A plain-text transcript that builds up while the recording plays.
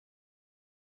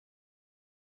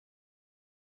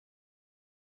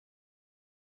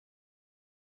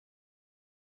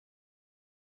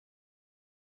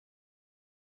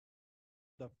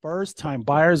the first time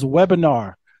buyers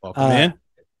webinar. Welcome in.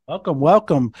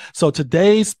 Welcome. So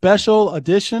today's special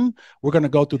edition, we're going to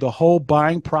go through the whole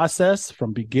buying process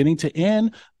from beginning to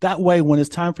end. That way, when it's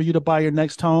time for you to buy your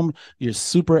next home, you're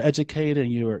super educated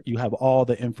and you have all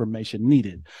the information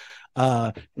needed.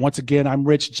 Once again, I'm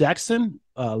Rich Jackson,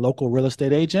 local real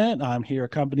estate agent. I'm here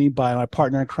accompanied by my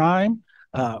partner in crime,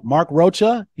 Mark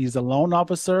Rocha. He's a loan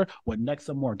officer with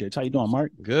Nexa Mortgage. How you doing,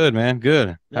 Mark? Good, man.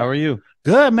 Good. How are you?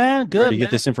 Good, man. Good. Ready to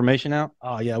get this information out?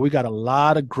 Oh, yeah. We got a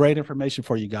lot of great information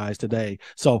for you guys today.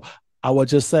 So I would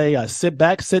just say sit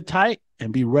back, sit tight,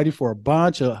 and be ready for a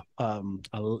bunch of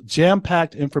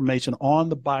jam-packed information on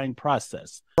the buying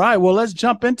process. All right. Well, let's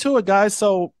jump into it, guys.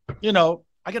 So,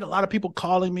 I get a lot of people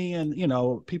calling me and,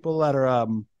 people that are,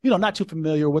 not too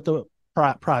familiar with the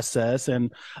process.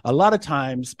 And a lot of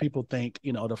times people think,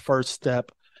 the first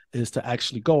step is to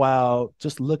actually go out,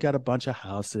 just look at a bunch of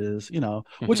houses,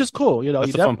 which is cool.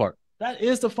 That's the fun part. That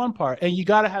is the fun part. And you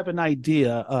got to have an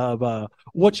idea of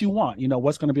what you want,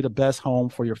 what's going to be the best home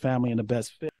for your family and the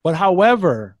best fit. But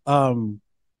however,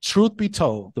 truth be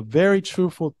told, the very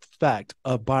truthful fact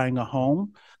of buying a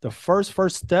home, the first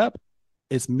step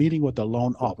is meeting with a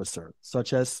loan officer,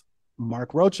 such as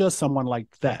Mark Rocha, someone like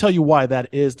that. I'll tell you why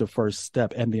that is the first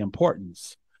step and the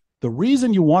importance. The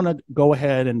reason you want to go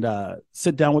ahead and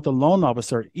sit down with a loan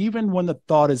officer, even when the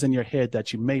thought is in your head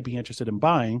that you may be interested in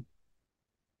buying,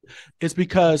 is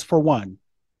because, for one,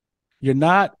 you're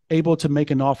not able to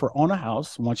make an offer on a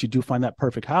house once you do find that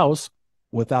perfect house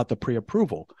without the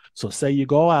pre-approval. So say you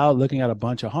go out looking at a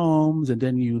bunch of homes and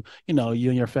then you and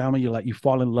your family, you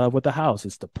fall in love with the house.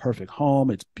 It's the perfect home.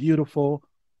 It's beautiful.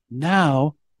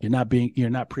 Now you're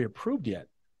not pre-approved yet.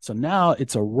 So now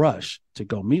it's a rush to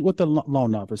go meet with the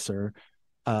loan officer,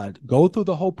 go through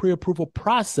the whole pre-approval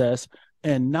process.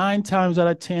 And 9 times out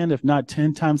of 10, if not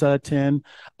 10 times out of 10,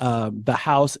 the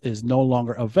house is no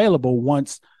longer available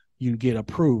once you get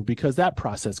approved, because that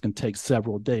process can take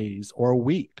several days or a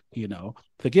week,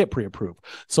 to get pre-approved.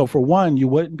 So for one, you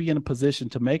wouldn't be in a position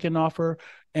to make an offer.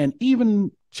 And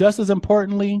even just as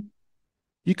importantly,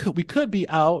 you could be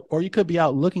out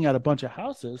looking at a bunch of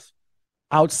houses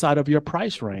outside of your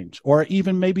price range, or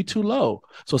even maybe too low.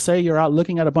 So say you're out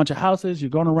looking at a bunch of houses, you're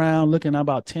going around looking at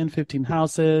about 10, 15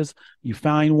 houses, you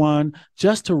find one,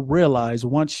 just to realize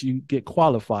once you get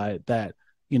qualified that,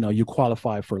 you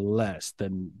qualify for less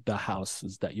than the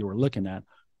houses that you were looking at,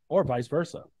 or vice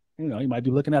versa. You might be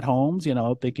looking at homes,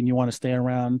 thinking you want to stay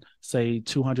around, say,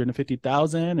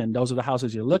 250,000, and those are the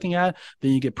houses you're looking at.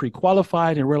 Then you get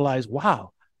pre-qualified and realize,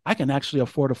 wow, I can actually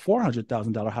afford a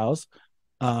 $400,000 house.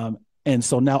 And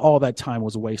so now all that time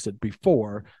was wasted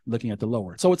before looking at the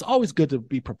lower. So it's always good to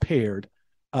be prepared.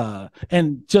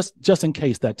 And just in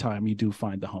case that time you do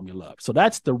find the home you love. So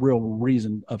that's the real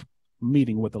reason of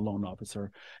meeting with a loan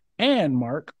officer. And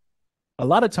Mark, a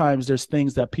lot of times there's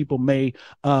things that people may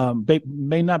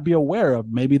not be aware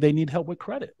of. Maybe they need help with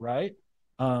credit, right?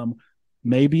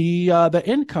 Maybe the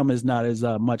income is not as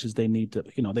much as they need to,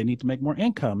 they need to make more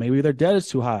income. Maybe their debt is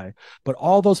too high. But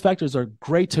all those factors are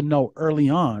great to know early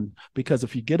on, because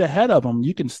if you get ahead of them,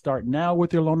 you can start now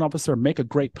with your loan officer, make a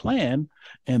great plan,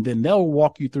 and then they'll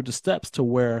walk you through the steps to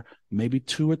where maybe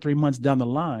 2 or 3 months down the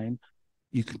line,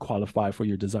 you can qualify for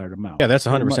your desired amount. Yeah, that's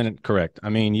 100% correct. I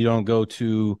mean, you don't go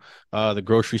to the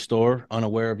grocery store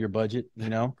unaware of your budget,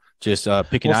 just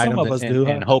picking items some of us do,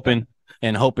 and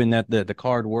hoping that the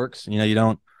card works. You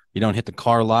don't hit the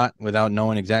car lot without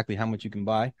knowing exactly how much you can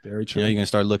buy. Very true. You're going to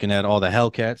start looking at all the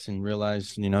Hellcats and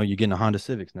realize, you're getting a Honda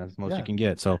Civics, and that's the most you can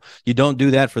get. So you don't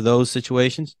do that for those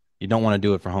situations. You don't want to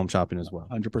do it for home shopping as well.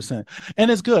 100%. And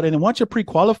it's good. And once you're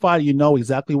pre-qualified, you know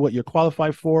exactly what you're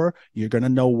qualified for. You're going to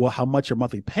know how much your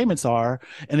monthly payments are.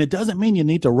 And it doesn't mean you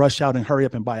need to rush out and hurry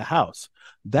up and buy a house.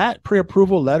 That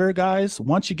pre-approval letter, guys,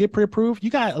 once you get pre-approved, you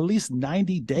got at least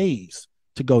 90 days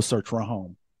to go search for a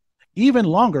home. Even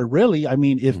longer, really. I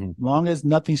mean, if long as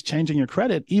nothing's changing your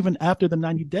credit, even after the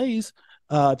 90 days,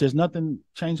 if there's nothing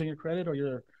changing your credit or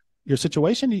your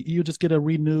situation, you just get a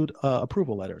renewed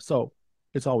approval letter. So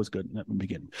it's always good in the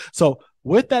beginning. So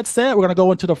with that said, we're going to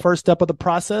go into the first step of the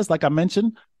process. Like I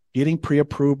mentioned, getting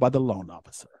pre-approved by the loan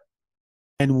officer.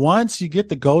 And once you get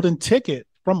the golden ticket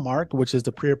from Mark, which is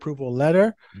the pre-approval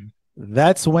letter,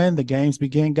 that's when the games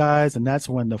begin, guys. And that's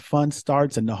when the fun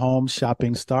starts and the home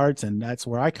shopping starts. And that's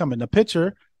where I come in the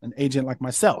picture, an agent like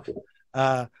myself.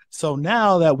 So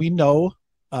now that we know,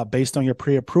 based on your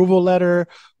pre-approval letter,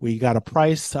 we got a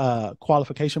price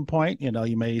qualification point.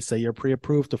 You may say you're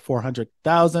pre-approved to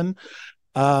 400,000.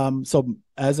 So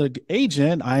as an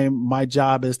agent, my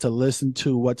job is to listen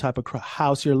to what type of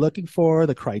house you're looking for,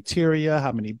 the criteria,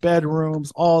 how many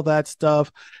bedrooms, all that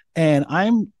stuff. And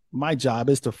I'm my job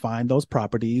is to find those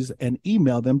properties and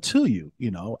email them to you,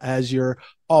 as you're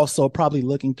also probably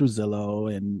looking through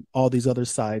Zillow and all these other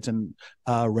sites and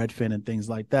Redfin and things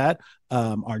like that.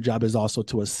 Our job is also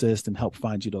to assist and help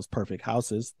find you those perfect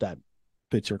houses that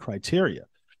fit your criteria.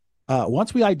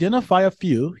 Once we identify a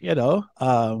few,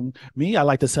 I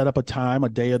like to set up a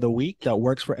day of the week that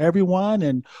works for everyone.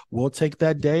 And we'll take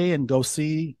that day and go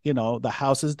see, the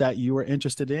houses that you were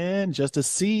interested in, just to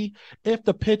see if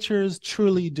the pictures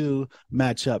truly do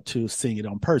match up to seeing it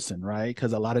on person, right?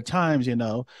 Because a lot of times,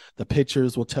 the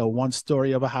pictures will tell one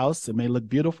story of a house. It may look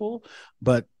beautiful,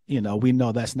 but we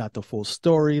know that's not the full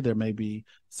story. There may be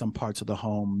some parts of the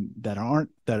home that are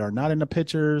not in the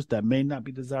pictures that may not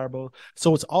be desirable.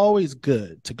 So it's always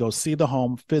good to go see the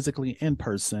home physically in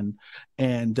person.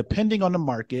 And depending on the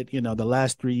market, the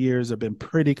last 3 years have been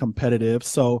pretty competitive.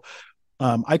 So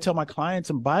I tell my clients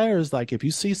and buyers, like, if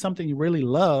you see something you really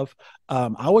love,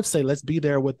 I would say let's be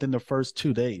there within the first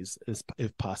 2 days,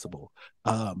 if possible.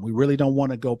 We really don't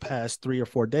want to go past 3 or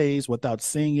 4 days without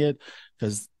seeing it,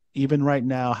 because even right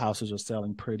now, houses are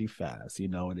selling pretty fast,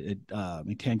 and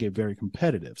it can get very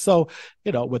competitive. So,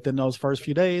 within those first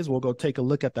few days, we'll go take a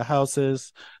look at the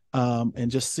houses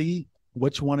and just see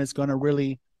which one is going to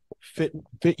really fit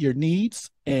your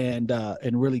needs and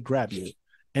really grab you.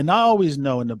 And I always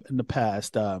know in the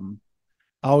past,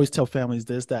 I always tell families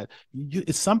this, that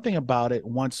it's something about it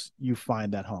once you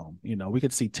find that home. We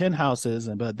could see 10 houses,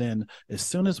 but then as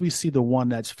soon as we see the one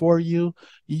that's for you,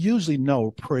 you usually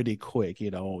know pretty quick.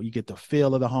 You get the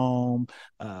feel of the home.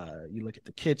 You look at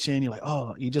the kitchen. You're like,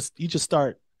 oh, you just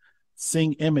start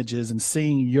seeing images and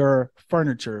seeing your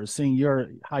furniture, seeing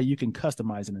how you can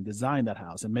customize it and design that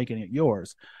house and making it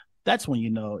yours. That's when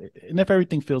and if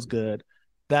everything feels good,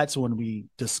 that's when we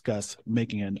discuss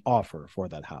making an offer for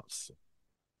that house.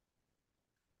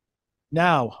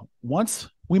 Now, once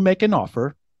we make an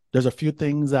offer, there's a few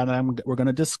things that we're going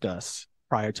to discuss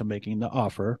prior to making the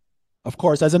offer. Of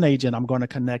course, as an agent, I'm going to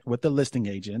connect with the listing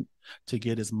agent to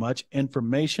get as much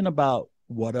information about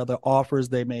what other offers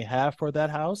they may have for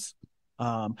that house.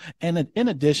 And in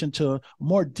addition to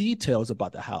more details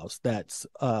about the house that's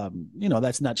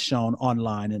not shown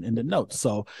online and in the notes.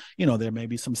 So, there may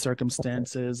be some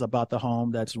circumstances about the home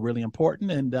that's really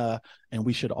important, and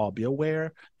we should all be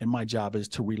aware. And my job is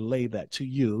to relay that to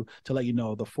you, to let you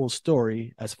know the full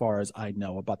story as far as I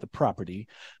know about the property.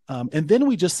 And then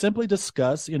we just simply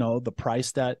discuss, the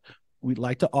price that we'd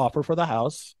like to offer for the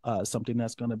house, something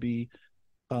that's going to be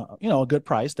a good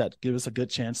price that gives us a good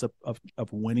chance of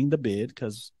winning the bid,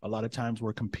 because a lot of times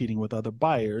we're competing with other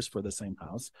buyers for the same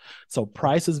house. So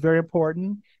price is very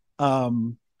important.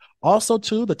 Also,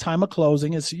 too, the time of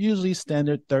closing is usually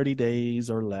standard 30 days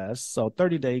or less. So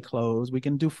 30-day close. We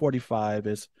can do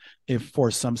 45 if for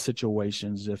some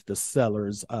situations, if the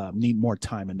sellers need more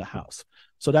time in the house.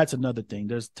 So that's another thing.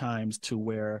 There's times to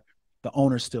where the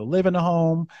owners still live in the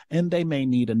home and they may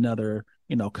need another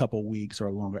couple weeks or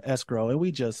a longer escrow, and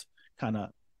we just kind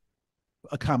of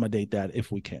accommodate that if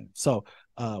we can. So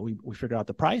we figure out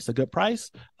the price, a good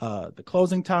price, the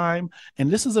closing time,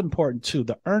 and this is important too,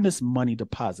 the earnest money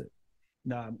deposit.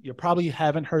 Now, you probably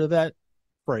haven't heard of that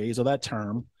phrase or that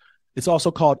term. It's also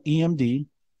called EMD,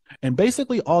 and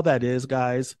basically all that is,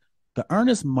 guys, the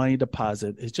earnest money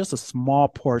deposit is just a small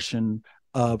portion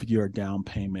of your down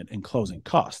payment and closing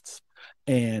costs.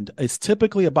 And it's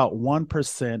typically about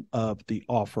 1% of the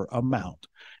offer amount.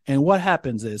 And what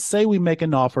happens is, say we make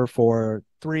an offer for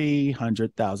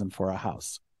 $300,000 for a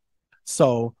house.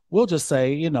 So we'll just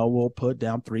say, we'll put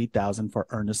down $3,000 for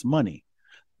earnest money.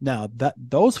 Now,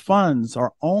 those funds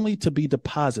are only to be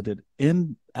deposited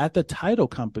at the title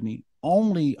company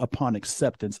only upon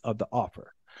acceptance of the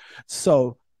offer.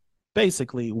 So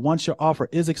basically, once your offer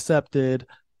is accepted,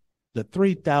 the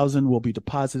 $3,000 will be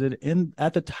deposited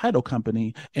at the title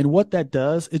company. And what that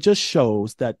does, it just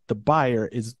shows that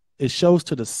it shows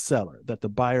to the seller that the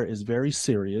buyer is very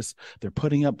serious. They're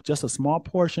putting up just a small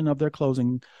portion of their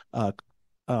closing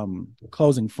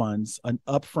funds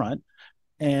up front.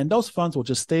 And those funds will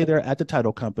just stay there at the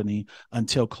title company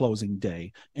until closing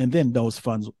day. And then those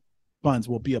funds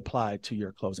will be applied to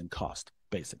your closing cost,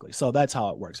 basically. So that's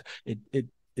how it works.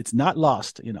 It's not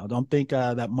lost. Don't think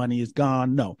that money is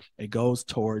gone. No, it goes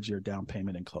towards your down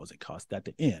payment and closing cost at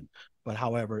the end. But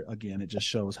however, again, it just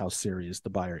shows how serious the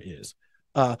buyer is.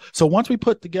 So once we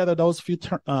put together those few,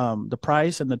 the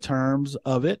price and the terms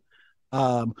of it,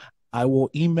 I will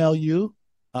email you.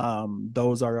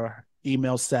 Those are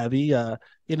email savvy, and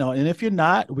if you're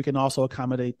not, we can also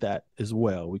accommodate that as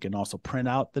well. We can also print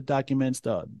out the documents,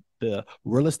 the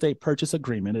real estate purchase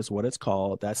agreement is what it's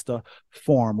called. That's the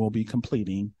form we'll be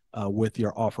completing with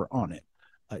your offer on it.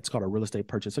 It's called a real estate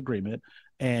purchase agreement.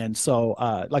 And so,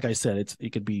 like I said, it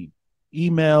could be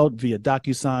emailed via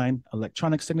DocuSign,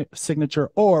 electronic signature,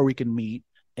 or we can meet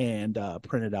and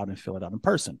print it out and fill it out in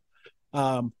person.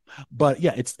 But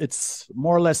yeah, it's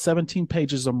more or less 17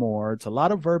 pages or more. It's a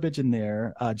lot of verbiage in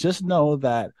there. Just know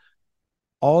that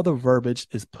all the verbiage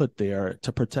is put there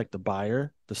to protect the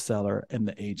buyer, the seller, and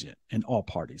the agent, and all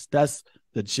parties. That's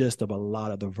the gist of a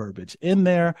lot of the verbiage in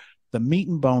there. The meat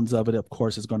and bones of it, of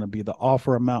course, is going to be the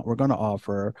offer amount we're going to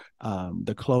offer,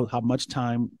 the close, how much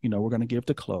time we're going to give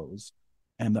to close,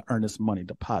 and the earnest money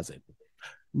deposit.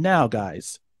 Now,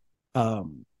 guys,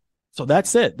 so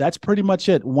that's it. That's pretty much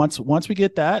it. Once we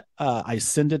get that, I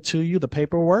send it to you, the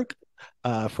paperwork,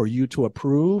 for you to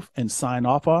approve and sign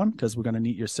off on, because we're going to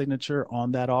need your signature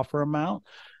on that offer amount.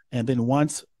 And then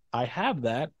once I have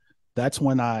that, that's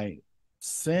when I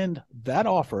send that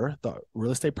offer, the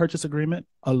real estate purchase agreement,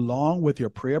 along with your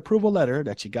pre-approval letter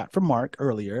that you got from Mark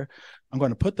earlier. I'm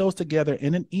going to put those together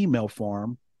in an email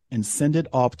form and send it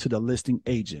off to the listing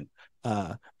agent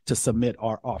to submit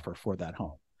our offer for that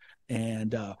home.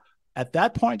 And at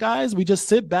that point, guys, we just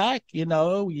sit back, we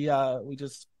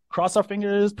just cross our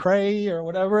fingers, pray or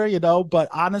whatever, but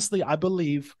honestly, I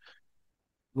believe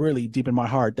really deep in my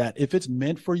heart that if it's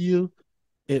meant for you,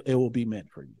 it will be meant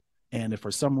for you. And if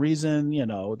for some reason,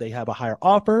 they have a higher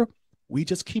offer, we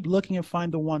just keep looking and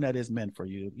find the one that is meant for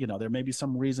you. There may be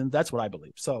some reason. That's what I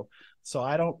believe. So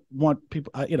I don't want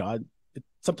people,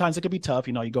 sometimes it could be tough,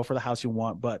 you go for the house you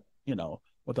want, but,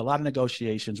 with a lot of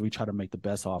negotiations, we try to make the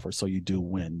best offer so you do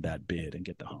win that bid and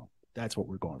get the home. That's what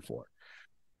we're going for.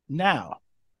 Now,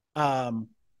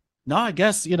 I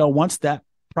guess, once that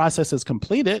process is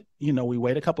completed, we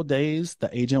wait a couple of days. The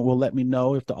agent will let me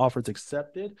know if the offer is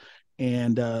accepted.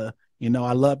 And, I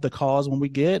love the calls when we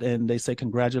get and they say,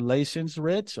 congratulations,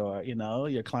 Rich, or,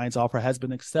 your client's offer has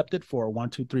been accepted for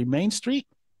 123 Main Street.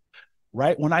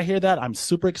 Right when I hear that, I'm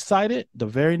super excited. The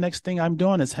very next thing I'm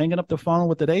doing is hanging up the phone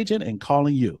with the agent and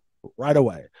calling you right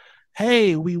away.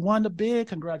 Hey, we won the bid.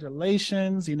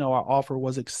 Congratulations. Our offer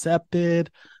was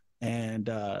accepted. And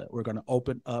we're going to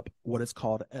open up what is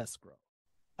called escrow.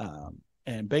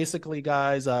 And basically,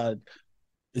 guys,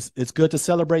 it's good to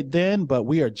celebrate then, but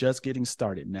we are just getting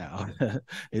started now.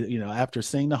 After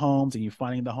seeing the homes and you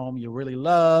finding the home you really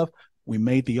love, we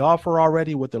made the offer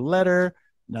already with the letter.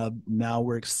 Now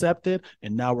we're accepted,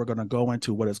 and now we're going to go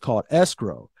into what is called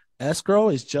escrow. Escrow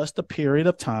is just a period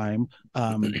of time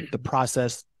to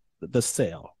process the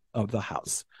sale of the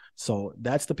house. So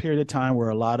that's the period of time where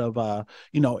a lot of,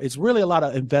 it's really a lot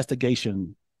of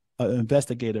investigative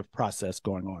process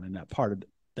going on in that part of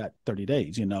that 30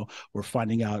 days. We're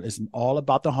finding out it's all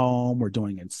about the home. We're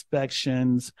doing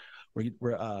inspections.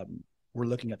 We're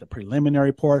looking at the preliminary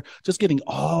report, just getting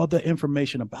all the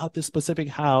information about this specific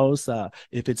house.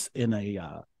 If it's in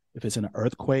an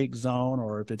earthquake zone,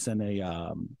 or if it's in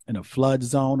a flood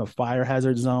zone, a fire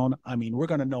hazard zone. I mean, we're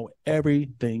going to know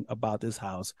everything about this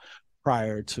house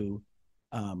prior to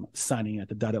signing at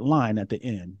the dotted line at the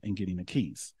end and getting the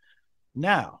keys.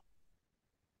 Now,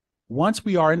 once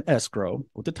we are in escrow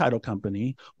with the title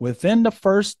company, within the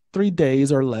first 3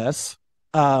 days or less,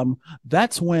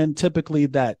 that's when typically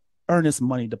that earnest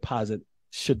money deposit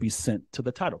should be sent to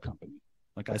the title company.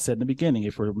 Like I said in the beginning,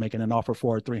 if we're making an offer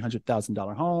for a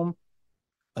 $300,000 home,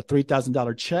 a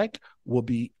 $3,000 check will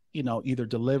be, either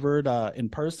delivered in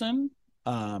person.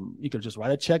 You could just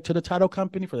write a check to the title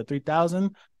company for the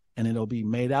 $3,000, and it'll be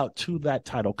made out to that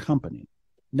title company.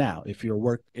 Now, if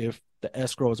the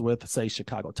escrow is with, say,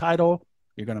 Chicago Title,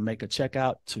 you're going to make a check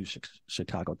out to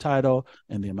Chicago Title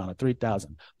in the amount of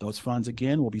 $3,000. Those funds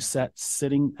again will be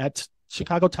sitting at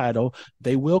Chicago Title.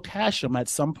 They will cash them at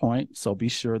some point, so be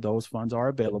sure those funds are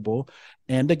available.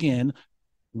 And again,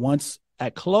 once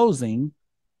at closing,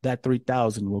 that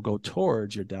 $3,000 will go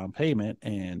towards your down payment,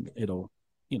 and it'll,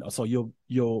 so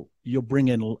you'll bring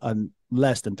in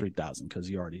less than $3,000 because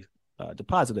you already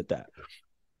deposited that.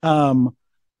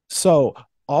 So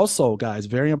also, guys,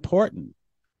 very important,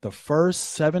 the first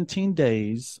 17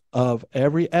 days of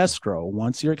every escrow,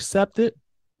 once you're accepted,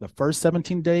 the first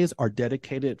 17 days are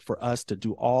dedicated for us to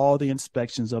do all the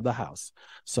inspections of the house.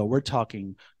 So we're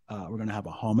talking, we're going to have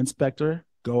a home inspector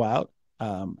go out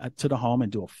to the home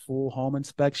and do a full home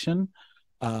inspection.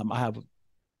 I have a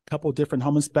couple of different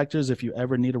home inspectors if you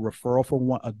ever need a referral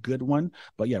for a good one.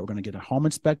 But yeah, we're going to get a home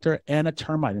inspector and a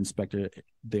termite inspector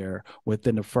there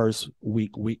within the first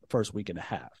week and a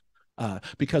half.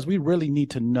 Because we really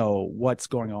need to know what's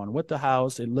going on with the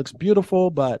house. It looks beautiful,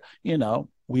 but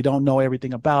we don't know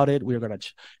everything about it. We're going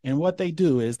to, and what they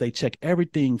do is they check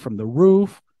everything from the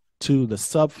roof to the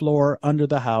subfloor under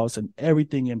the house and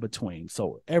everything in between.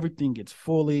 So everything gets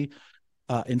fully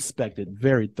inspected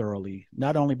very thoroughly,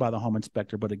 not only by the home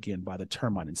inspector, but again, by the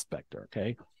termite inspector.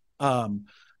 Okay.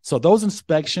 So those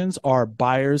inspections are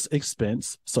buyer's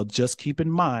expense. So just keep in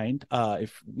mind,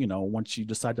 if, once you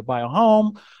decide to buy a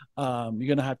home, you're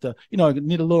going to have to,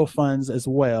 need a little funds as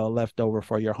well left over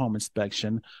for your home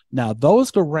inspection. Now,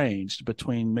 those could range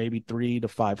between maybe $300 to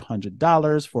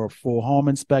 $500 for a full home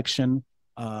inspection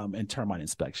and termite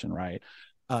inspection, right?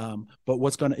 But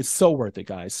it's so worth it,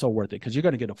 guys. So worth it, because you're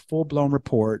going to get a full blown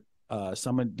report.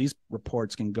 Some of these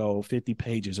reports can go 50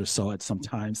 pages or so at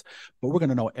sometimes, but we're going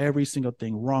to know every single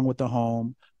thing wrong with the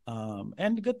home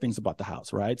and the good things about the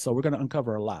house, right? So we're going to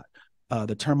uncover a lot.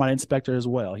 The termite inspector as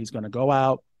well. He's going to go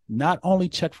out, not only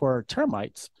check for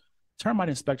termites. Termite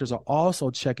inspectors are also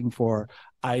checking for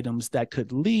items that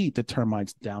could lead to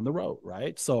termites down the road,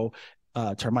 right? So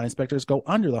termite inspectors go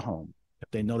under the home. If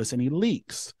they notice any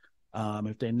leaks,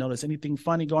 if they notice anything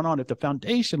funny going on, if the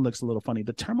foundation looks a little funny,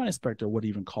 the termite inspector would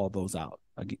even call those out.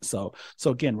 So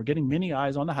again, we're getting many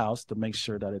eyes on the house to make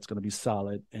sure that it's going to be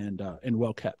solid and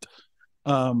well kept.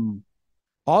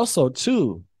 Also,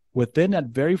 too, within that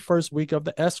very first week of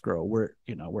the escrow,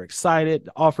 we're excited.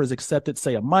 The offer is accepted,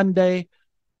 say a Monday.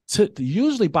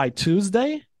 Usually by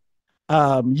Tuesday,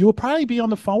 you will probably be on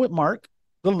the phone with Mark,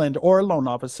 the lender, or a loan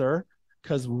officer,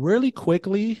 because really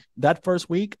quickly that first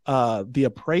week, the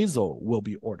appraisal will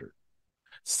be ordered.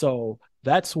 So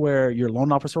that's where your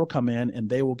loan officer will come in and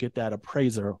they will get that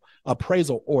appraisal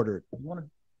ordered. You want to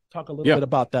talk a little bit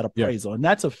about that appraisal, and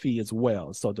that's a fee as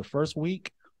well. So the first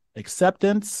week,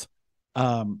 acceptance,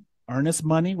 earnest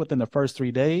money within the first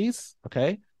 3 days.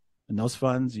 Okay. And those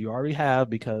funds you already have,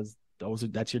 because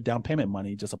that's your down payment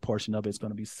money. Just a portion of it's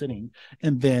going to be sitting,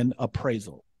 and then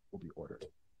appraisal will be ordered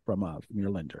from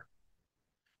your lender.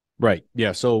 Right.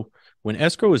 Yeah. So when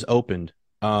escrow is opened,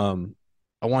 I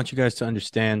want you guys to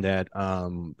understand that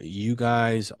you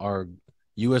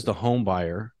as the home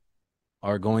buyer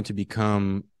are going to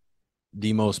become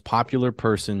the most popular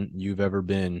person you've ever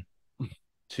been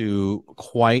to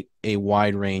quite a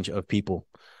wide range of people.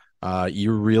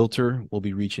 Your realtor will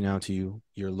be reaching out to you.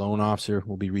 Your loan officer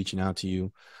will be reaching out to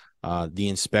you. The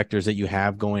inspectors that you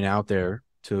have going out there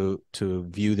to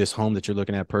view this home that you're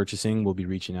looking at purchasing will be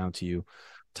reaching out to you.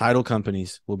 Title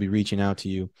companies will be reaching out to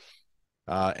you.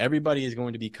 Everybody is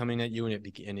going to be coming at you, and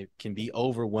it can be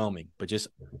overwhelming, but just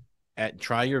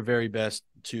try your very best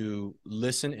to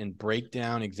listen and break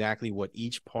down exactly what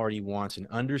each party wants, and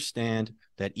understand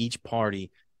that each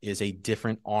party is a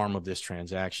different arm of this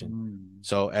transaction.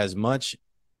 So as much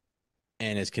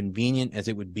and as convenient as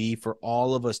it would be for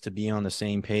all of us to be on the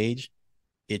same page,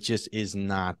 it just is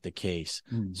not the case.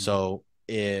 So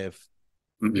if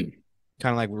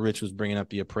kind of like what Rich was bringing up,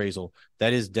 the appraisal,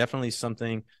 that is definitely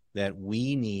something that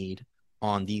we need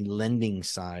on the lending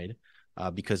side,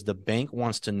 because the bank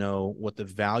wants to know what the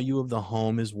value of the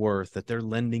home is worth that they're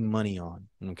lending money on.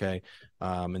 Okay.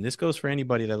 And this goes for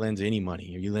anybody that lends any money.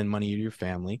 You lend money to your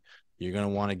family, you're going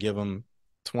to want to give them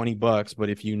 $20, but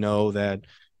if you know that,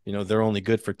 they're only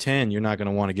good for 10, you're not going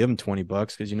to want to give them $20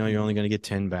 because you're only going to get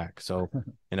 10 back. So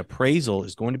an appraisal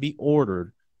is going to be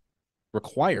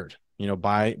required,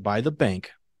 by the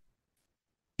bank,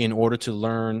 in order to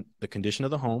learn the condition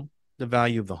of the home, the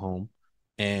value of the home,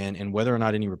 and whether or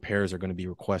not any repairs are going to be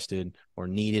requested or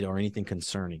needed or anything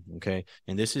concerning. Okay.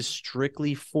 And this is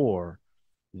strictly for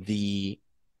the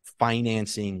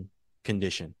financing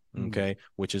condition. Okay.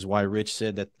 Which is why Rich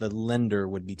said that the lender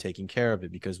would be taking care of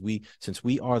it, because since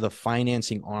we are the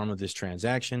financing arm of this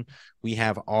transaction, we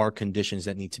have our conditions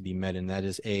that need to be met. And that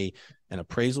is an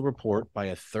appraisal report by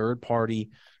a third party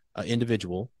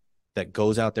individual that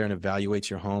goes out there and evaluates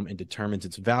your home and determines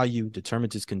its value,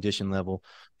 determines its condition level,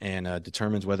 and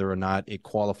determines whether or not it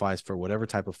qualifies for whatever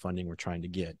type of funding we're trying to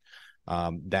get.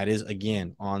 That is,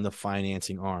 again, on the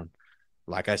financing arm.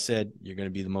 Like I said, you're going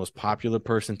to be the most popular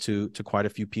person to quite a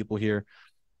few people here.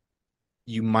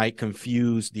 You might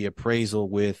confuse the appraisal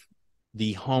with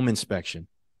the home inspection.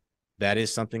 That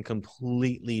is something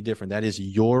completely different. That is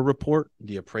your report.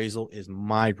 The appraisal is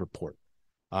my report.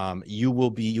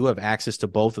 You have access to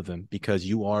both of them because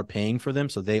you are paying for them.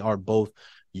 So they are both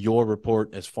your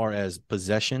report as far as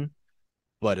possession,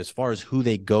 but as far as who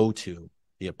they go to,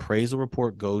 the appraisal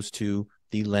report goes to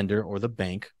the lender or the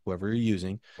bank, whoever you're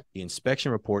using. The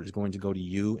inspection report is going to go to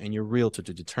you and your realtor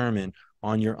to determine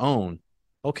on your own,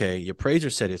 okay, your appraiser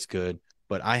said it's good,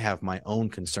 but I have my own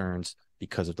concerns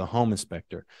because of the home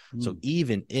inspector. So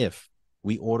even if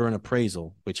we order an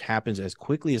appraisal, which happens as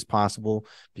quickly as possible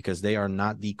because they are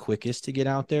not the quickest to get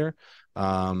out there.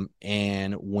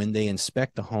 And when they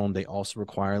inspect the home, they also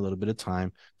require a little bit of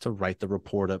time to write the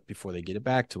report up before they get it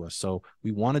back to us. So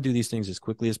we want to do these things as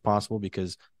quickly as possible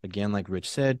because, again, like Rich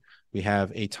said, we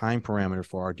have a time parameter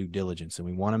for our due diligence, and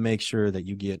we want to make sure that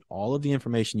you get all of the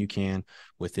information you can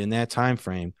within that time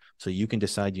frame so you can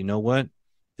decide, you know what,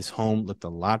 this home looked a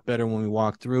lot better when we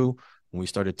walked through. When we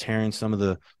started tearing some of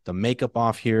the makeup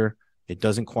off here, it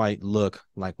doesn't quite look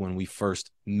like when we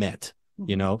first met,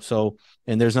 you know? So,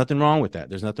 and there's nothing wrong with that.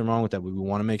 There's nothing wrong with that. We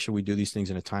want to make sure we do these things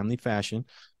in a timely fashion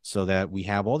so that we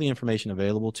have all the information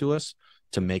available to us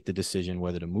to make the decision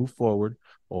whether to move forward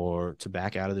or to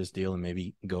back out of this deal and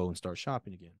maybe go and start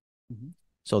shopping again.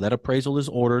 So that appraisal is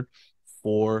ordered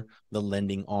for the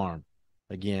lending arm.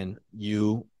 Again,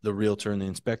 you, the realtor, and the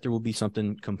inspector will be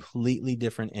something completely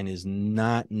different and is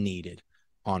not needed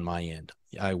on my end.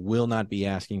 I will not be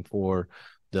asking for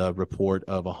the report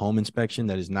of a home inspection.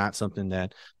 That is not something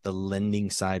that the lending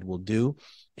side will do.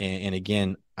 And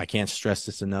again, I can't stress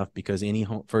this enough because any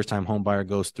first-time home buyer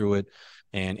goes through it,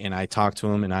 and I talk to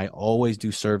them, and I always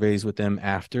do surveys with them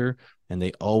after, and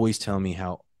they always tell me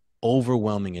how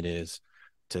overwhelming it is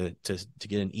to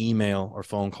get an email or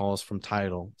phone calls from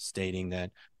title stating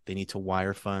that they need to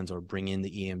wire funds or bring in the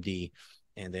EMD.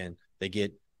 And then they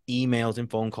get emails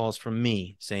and phone calls from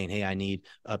me saying, hey, I need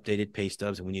updated pay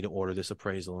stubs and we need to order this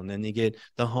appraisal. And then they get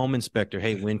the home inspector,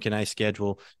 hey, when can I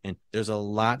schedule? And there's a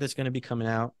lot that's going to be coming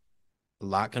out, a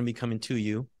lot going to be coming to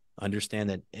you. Understand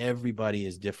that everybody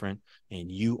is different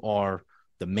and you are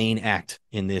the main act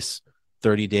in this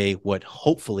 30-day, what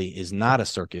hopefully is not a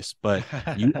circus, but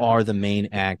you are the main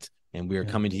act, and we are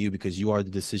coming to you because you are the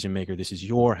decision maker. This is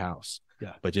your house.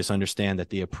 But just understand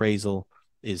that the appraisal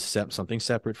is something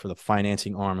separate for the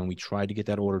financing arm, and we try to get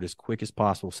that ordered as quick as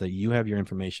possible so you have your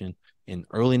information in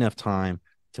early enough time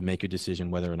to make your decision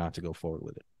whether or not to go forward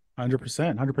with it.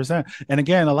 100%. And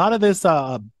again, a lot of this,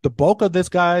 the bulk of this,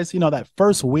 guys, you know, that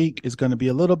first week is going to be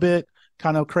a little bit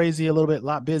kind of crazy, a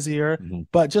lot busier,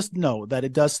 but just know that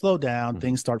it does slow down.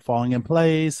 Things start falling in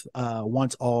place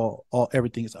once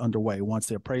everything is underway. Once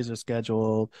the appraiser is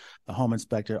scheduled, the home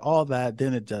inspector, all that,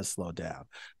 then it does slow down.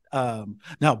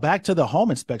 Now back to the home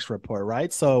inspection report,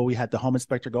 right? So we had the home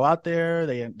inspector go out there.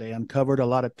 They uncovered a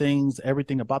lot of things,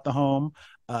 everything about the home.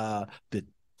 The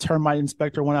termite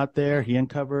inspector went out there. He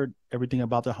uncovered everything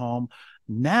about the home.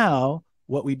 Now,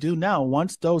 what we do now,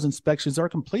 once those inspections are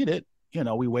completed, you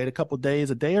know, we wait a couple of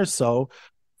days, a day or so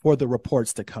for the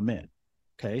reports to come in.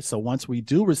 Okay. So once we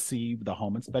do receive the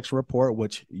home inspection report,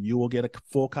 which you will get a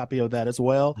full copy of that as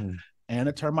well, and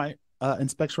a termite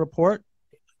inspection report,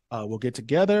 we'll get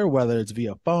together, whether it's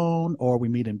via phone or we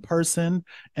meet in person,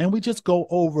 and we just go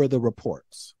over the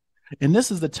reports. And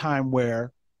this is the time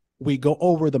where we go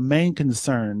over the main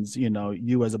concerns, you know,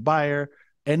 you as a buyer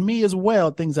and me as well,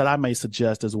 things that I may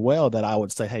suggest as well that I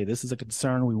would say, hey, this is a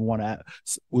concern. We want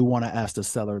to ask the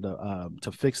seller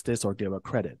to fix this or give a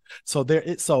credit.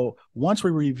 So once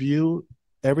we review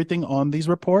everything on these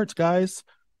reports, guys,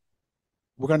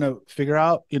 we're going to figure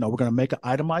out, you know, we're going to make an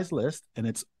itemized list,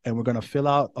 and we're going to fill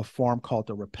out a form called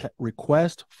the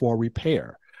request for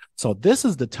repair. So this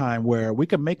is the time where we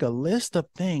can make a list of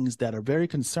things that are very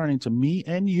concerning to me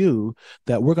and you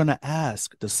that we're going to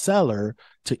ask the seller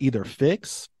to either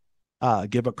fix,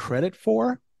 give a credit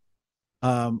for,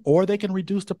 or they can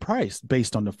reduce the price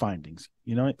based on the findings.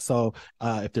 You know, so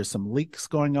if there's some leaks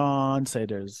going on, say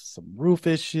there's some roof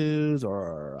issues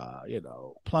or, you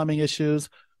know, plumbing issues,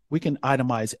 we can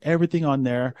itemize everything on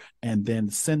there and then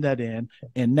send that in.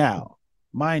 And now,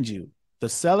 mind you, the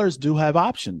sellers do have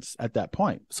options at that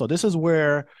point. So this is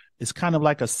where it's kind of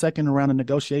like a second round of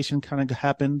negotiation kind of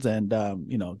happens. And,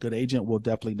 you know, a good agent will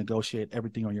definitely negotiate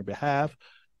everything on your behalf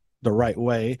the right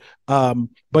way.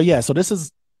 But yeah, so this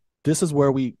is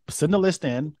where we send the list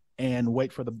in and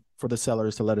wait for the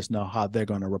sellers to let us know how they're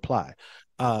going to reply.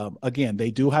 Again, they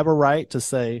do have a right to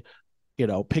say, you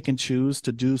know, pick and choose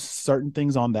to do certain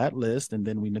things on that list, and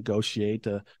then we negotiate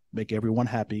to make everyone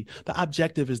happy. The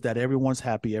objective is that everyone's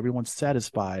happy, everyone's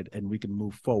satisfied, and we can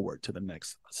move forward to the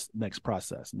next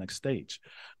process, next stage.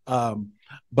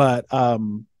 But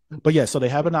yeah, so they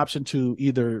have an option to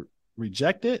either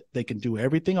reject it. They can do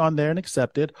everything on there and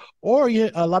accept it, or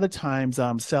a lot of times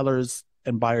sellers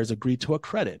and buyers agree to a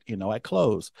credit, you know, at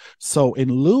close. So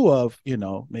in lieu of, you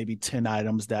know, maybe 10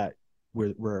 items that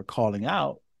we're calling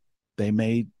out, they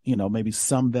may, you know, maybe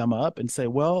sum them up and say,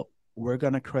 well, we're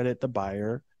going to credit the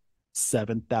buyer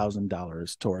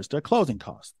 $7,000 towards their closing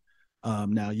cost.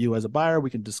 Now, you as a buyer, we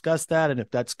can discuss that, and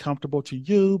if that's comfortable to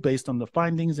you based on the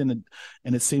findings, and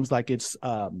it seems like it's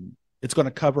it's going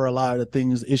to cover a lot of the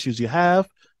things, issues you have.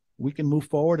 We can move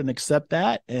forward and accept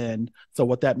that. And so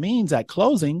what that means at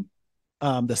closing,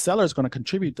 the seller is going to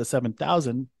contribute the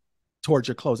 $7,000 towards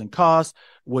your closing costs,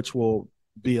 which will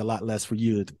be a lot less for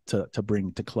you to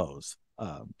bring to close.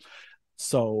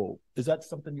 So is that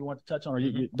something you want to touch on,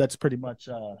 or that's pretty much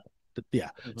yeah.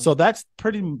 So that's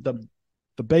pretty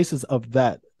the basis of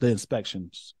that, the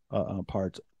inspections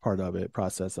part of it,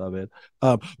 process of it.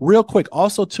 Real quick,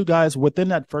 also too, guys, within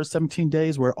that first 17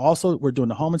 days, we're doing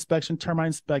the home inspection, termite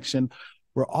inspection.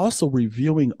 We're also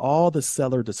reviewing all the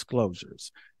seller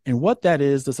disclosures. And what that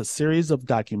is, there's a series of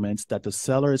documents that the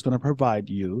seller is going to provide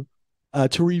you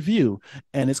to review,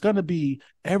 and it's going to be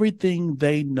everything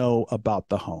they know about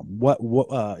the home. What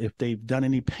if they've done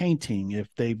any painting,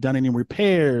 if they've done any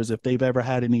repairs, if they've ever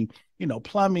had any,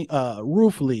 plumbing,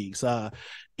 roof leaks,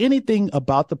 anything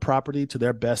about the property to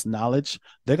their best knowledge.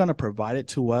 They're going to provide it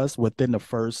to us within the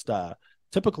first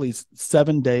typically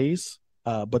 7 days.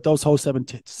 But those whole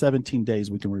 17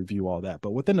 days, we can review all that.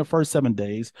 But within the first 7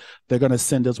 days, they're going to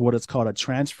send us what is called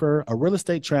a real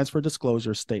estate transfer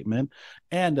disclosure statement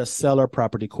and a seller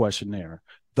property questionnaire.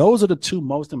 Those are the two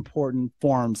most important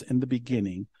forms in the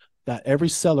beginning that every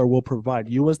seller will provide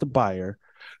you as the buyer.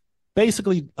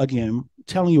 Basically, again,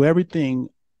 telling you everything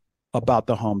about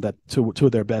the home that to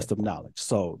their best of knowledge.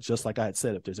 So just like I had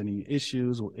said, if there's any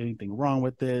issues or anything wrong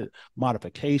with it,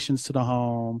 modifications to the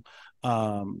home,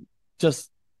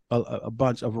 just a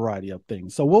variety of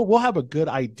things. So we'll have a good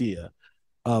idea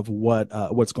of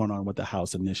what's going on with the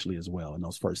house initially as well in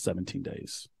those first 17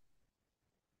 days.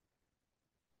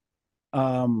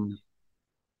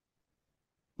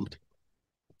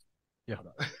 Yeah.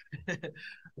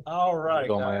 All right.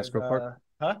 Go on my escrow part.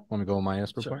 Huh? Want me to go on my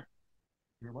escrow part?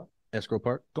 Your what? Escrow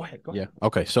part? Go ahead. Yeah.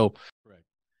 Okay. So,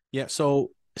 yeah.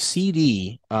 So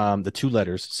CD, the two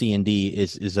letters C and D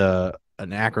is an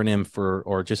acronym for,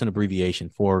 or just an abbreviation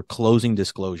for, closing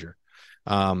disclosure.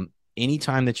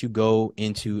 Anytime that you go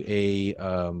into a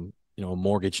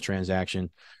mortgage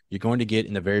transaction, you're going to get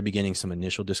in the very beginning some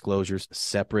initial disclosures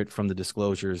separate from the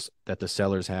disclosures that the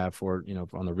sellers have for,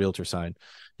 on the realtor side.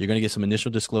 You're going to get some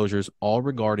initial disclosures all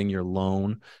regarding your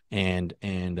loan and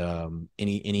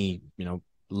any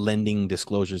lending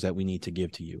disclosures that we need to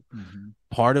give to you.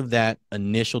 Part of that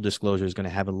initial disclosure is going to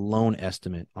have a loan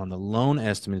estimate. On the loan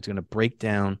estimate, it's going to break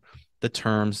down the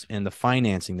terms and the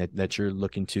financing that you're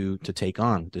looking to take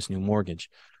on this new mortgage.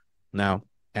 Now,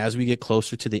 as we get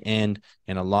closer to the end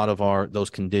and a lot of those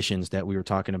conditions that we were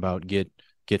talking about get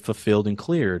fulfilled and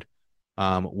cleared,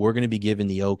 we're going to be given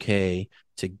the okay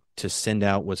to send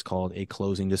out what's called a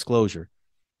closing disclosure.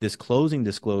 This closing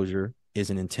disclosure is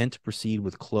an intent to proceed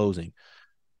with closing.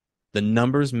 The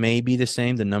numbers may be the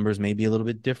same. The numbers may be a little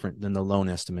bit different than the loan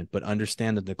estimate, but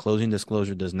understand that the closing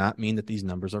disclosure does not mean that these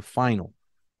numbers are final.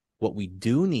 What we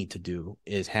do need to do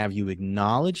is have you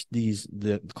acknowledge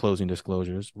the closing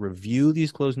disclosures, review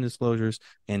these closing disclosures,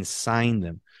 and sign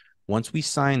them. Once we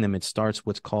sign them, it starts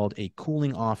what's called a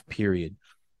cooling off period.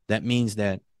 That means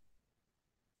that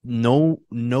no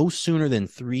sooner than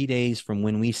 3 days from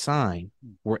when we sign,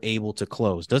 we're able to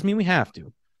close. Doesn't mean we have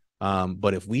to,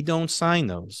 but if we don't sign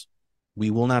those, we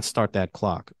will not start that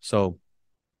clock. So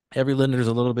every lender is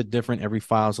a little bit different. Every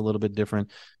file is a little bit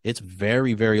different. It's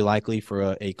very, very likely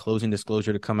for a closing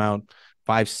disclosure to come out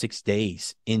 5-6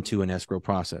 days into an escrow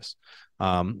process.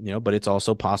 But it's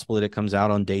also possible that it comes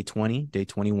out on day 20, day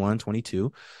 21,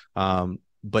 22.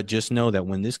 But just know that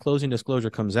when this closing disclosure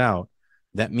comes out,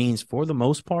 that means for the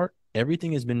most part,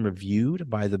 everything has been reviewed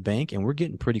by the bank and we're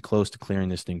getting pretty close to clearing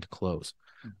this thing to close.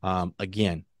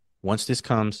 Again, once this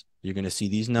comes, you're going to see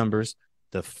these numbers.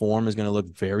 The form is going to look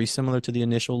very similar to the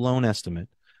initial loan estimate.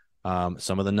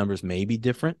 Some of the numbers may be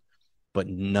different, but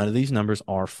none of these numbers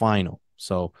are final.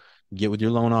 So get with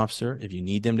your loan officer. If you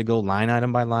need them to go line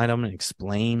item by line item and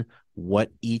explain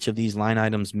what each of these line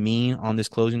items mean on this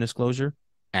closing disclosure,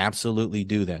 absolutely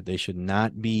do that. They should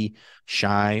not be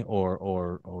shy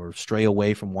or stray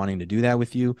away from wanting to do that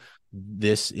with you.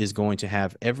 This is going to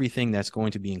have everything that's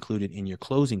going to be included in your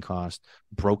closing cost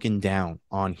broken down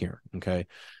on here. Okay.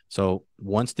 So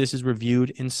once this is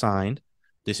reviewed and signed,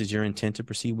 this is your intent to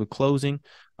proceed with closing.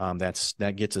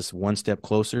 That gets us one step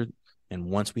closer.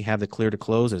 And once we have the clear to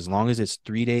close, as long as it's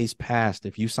 3 days past,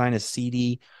 if you sign a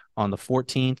CD on the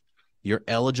 14th, you're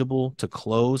eligible to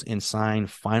close and sign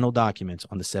final documents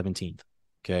on the 17th.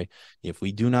 Okay. If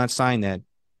we do not sign that,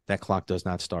 that clock does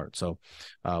not start. So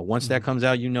once that comes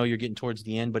out, you're getting towards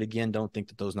the end. But again, don't think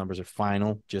that those numbers are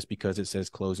final just because it says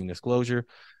closing disclosure,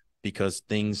 because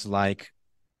things like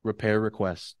repair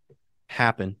requests,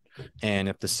 happen. And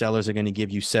if the sellers are going to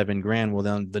give you $7,000, well,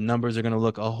 then the numbers are going to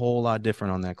look a whole lot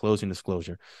different on that closing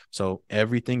disclosure. So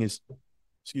everything is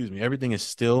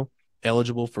still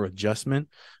eligible for adjustment.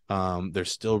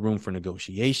 There's still room for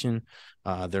negotiation.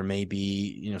 There may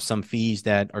be, some fees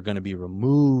that are going to be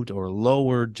removed or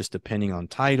lowered just depending on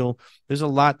title. There's a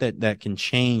lot that can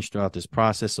change throughout this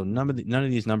process. So none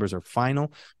of these numbers are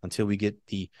final until we get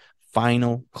the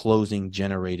final closing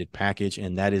generated package.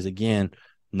 And that is, again,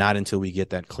 not until we get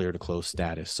that clear to close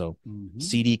status. So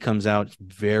CD comes out,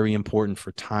 very important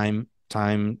for time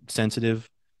sensitive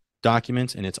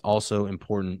documents, and it's also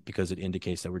important because it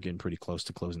indicates that we're getting pretty close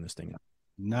to closing this thing up.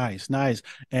 Nice.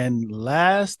 And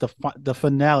last, the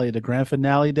finale, the grand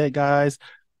finale day, guys.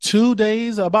 2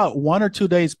 days, about 1 or 2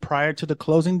 days prior to the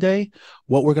closing day,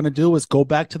 what we're going to do is go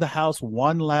back to the house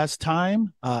one last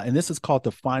time, and this is called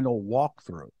the final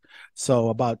walkthrough. So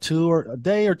about a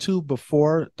day or two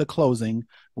before the closing,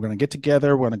 we're going to get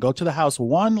together. We're going to go to the house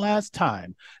one last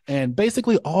time. And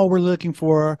basically all we're looking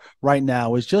for right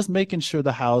now is just making sure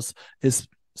the house is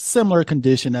similar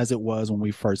condition as it was when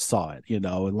we first saw it, as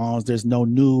long as there's no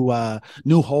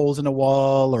new holes in the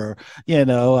wall or,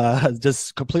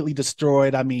 just completely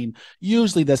destroyed. I mean,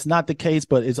 usually that's not the case,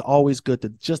 but it's always good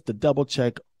to double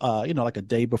check, like a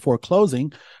day before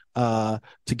closing, to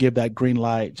give that green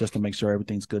light just to make sure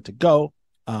everything's good to go.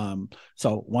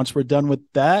 So once we're done with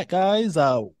that, guys,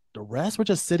 the rest, we're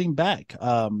just sitting back.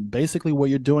 Basically what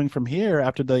you're doing from here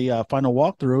after the final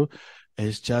walkthrough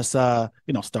is just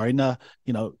starting to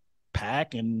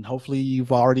pack, and hopefully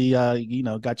you've already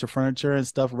got your furniture and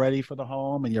stuff ready for the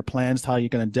home and your plans how you're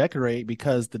going to decorate,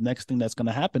 because the next thing that's going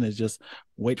to happen is just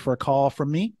wait for a call from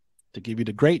me to give you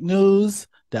the great news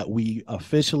that we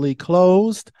officially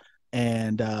closed.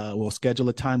 And we'll schedule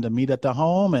a time to meet at the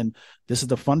home. And this is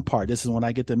the fun part. This is when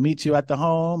I get to meet you at the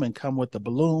home and come with the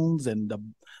balloons and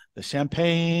the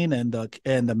champagne and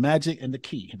the magic and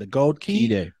the gold key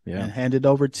day, and hand it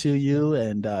over to you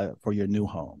and for your new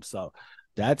home. So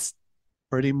that's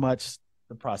pretty much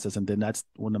the process. And then that's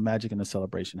when the magic and the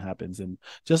celebration happens. And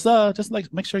just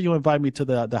like make sure you invite me to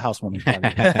the housewarming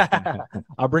party.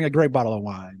 I'll bring a great bottle of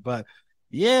wine. But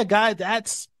yeah, guys,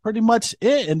 that's pretty much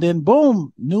it. And then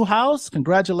boom, new house.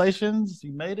 Congratulations,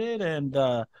 you made it. And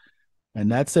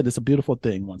that's it. It's a beautiful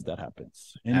thing once that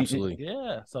happens. Absolutely.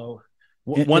 Yeah. So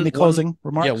One closing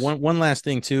remarks? Yeah, one last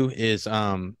thing too is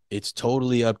it's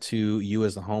totally up to you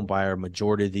as the home buyer.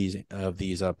 Majority of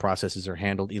these processes are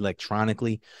handled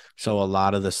electronically. So a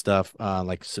lot of the stuff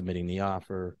like submitting the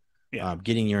offer,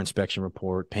 getting your inspection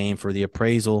report, paying for the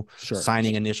appraisal,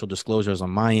 signing initial disclosures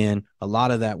on my end, a lot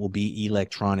of that will be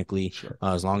electronically.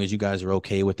 As long as you guys are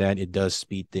okay with that, it does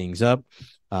speed things up.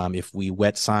 If we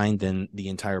wet sign, then the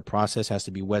entire process has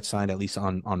to be wet signed, at least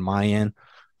on my end.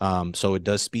 So it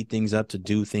does speed things up to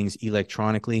do things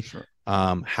electronically.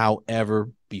 However,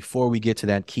 before we get to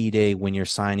that key day when you're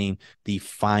signing the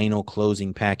final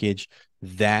closing package,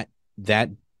 that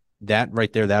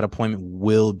right there, that appointment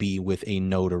will be with a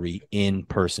notary in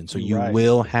person. So you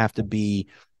will have to be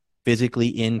physically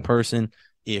in person.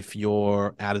 If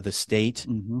you're out of the state,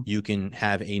 you can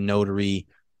have a notary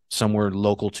somewhere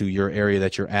local to your area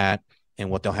that you're at. And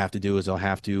what they'll have to do is they'll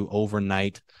have to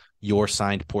overnight your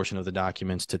signed portion of the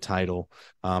documents to title.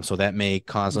 So that may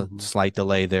cause a slight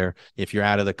delay there. If you're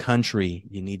out of the country,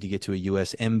 you need to get to a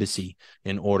U.S. embassy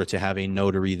in order to have a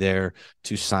notary there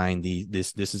to sign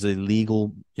this is a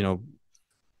legal,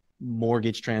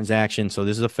 mortgage transaction. So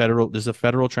this is a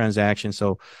federal transaction.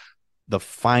 So the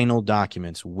final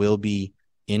documents will be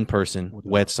in person,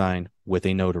 wet signed with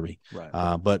a notary.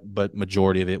 But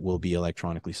majority of it will be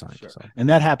electronically signed. So. And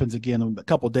that happens again a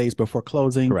couple of days before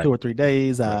closing, 2 or 3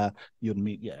 days. You'll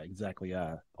meet, exactly.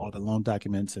 All the loan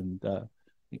documents and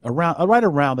right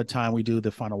around the time we do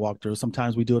the final walkthrough.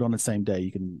 Sometimes we do it on the same day.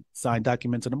 You can sign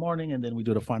documents in the morning, and then we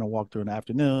do the final walkthrough in the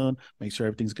afternoon. Make sure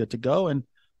everything's good to go, and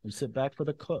we sit back for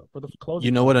the closing.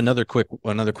 You know what? Another quick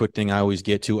thing I always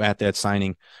get to at that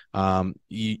signing.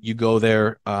 You go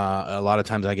there. A lot of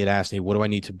times I get asked, "Hey, what do I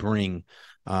need to bring?"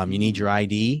 You need your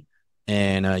ID,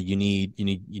 and you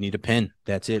need a pen.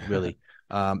 That's it, really.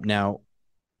 Now,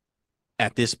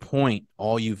 at this point,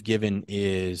 all you've given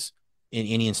is in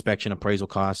any inspection appraisal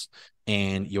costs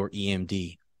and your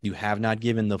EMD. You have not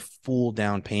given the full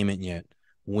down payment yet.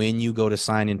 When you go to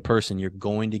sign in person, you're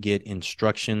going to get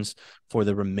instructions for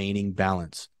the remaining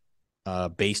balance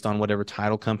based on whatever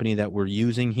title company that we're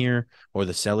using here or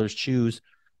the sellers choose.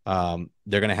 They're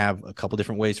going to have a couple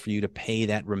different ways for you to pay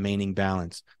that remaining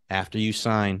balance. After you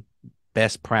sign,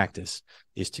 best practice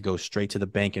is to go straight to the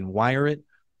bank and wire it,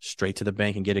 straight to the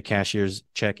bank and get a cashier's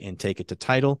check and take it to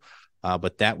title.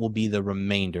 But that will be the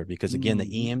remainder, because again, the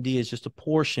EMD is just a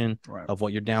portion of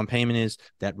what your down payment is.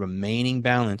 That remaining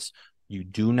balance, you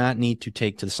do not need to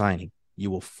take to the signing. You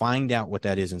will find out what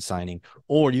that is in signing,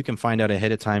 or you can find out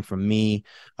ahead of time from me,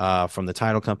 from the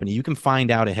title company. You can find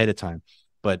out ahead of time,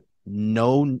 but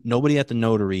nobody at the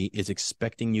notary is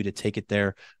expecting you to take it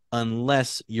there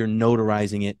unless you're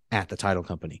notarizing it at the title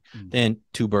company. Then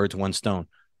 2 birds, 1 stone.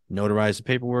 Notarize the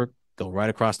paperwork, go right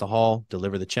across the hall,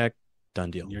 deliver the check, done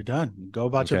deal. You're done. You go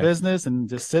about your business and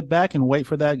just sit back and wait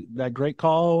for that great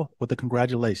call with the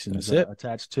congratulations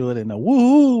attached to it, and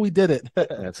woo, we did it.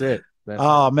 That's it.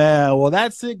 Man, well,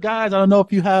 that's it, guys. I don't know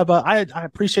if you have I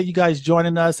appreciate you guys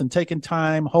joining us and taking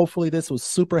time. Hopefully this was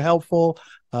super helpful.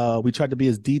 We tried to be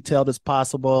as detailed as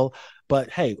possible,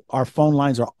 but hey, our phone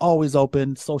lines are always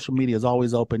open. Social media is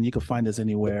always open. You can find us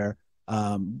anywhere.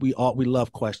 We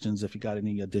love questions. If you got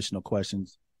any additional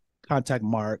questions, contact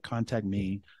Mark, contact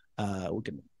me. We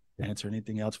can answer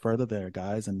anything else further there,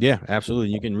 guys. And yeah, absolutely.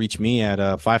 You can reach me at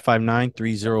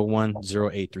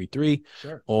 559-301-0833,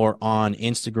 or on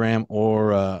Instagram,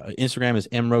 or Instagram is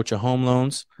Rocha Home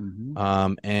Loans.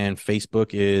 And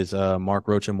Facebook is Mark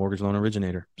Rocha Mortgage Loan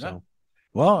Originator. So,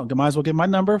 well, you might as well get my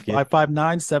number,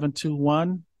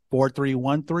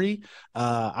 559-721-4313.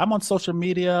 I'm on social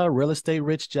media, Real Estate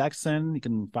Rich Jackson. You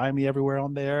can find me everywhere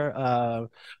on there.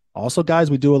 Also, guys,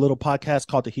 we do a little podcast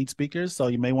called The Heat Speakers, so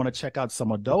you may want to check out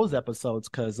some of those episodes,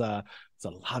 because it's a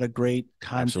lot of great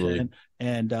content.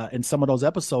 And in some of those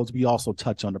episodes, we also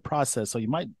touch on the process, so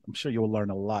I'm sure you'll learn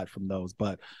a lot from those.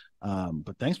 But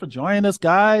thanks for joining us,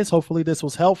 guys. Hopefully this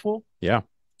was helpful. Yeah.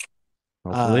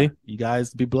 Hopefully. You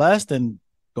guys be blessed and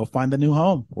go find a new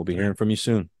home. We'll be hearing from you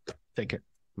soon. Take care.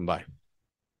 Bye.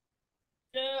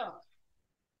 Yeah.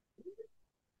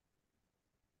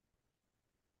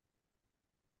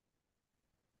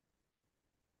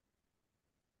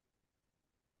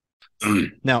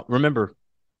 Now, remember,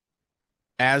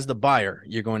 as the buyer,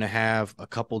 you're going to have a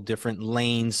couple different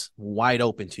lanes wide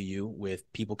open to you, with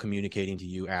people communicating to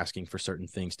you, asking for certain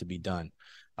things to be done.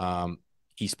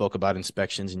 He spoke about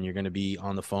inspections, and you're going to be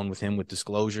on the phone with him with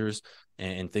disclosures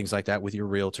and things like that with your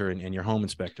realtor and your home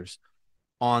inspectors.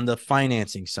 On the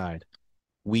financing side,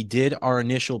 we did our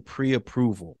initial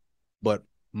pre-approval, but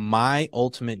my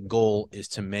ultimate goal is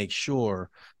to make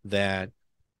sure that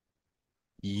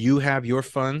you have your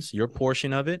funds, your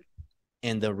portion of it,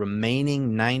 and the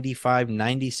remaining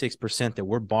 96% that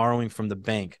we're borrowing from the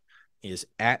bank is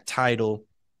at title,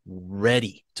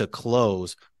 ready to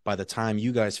close by the time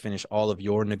you guys finish all of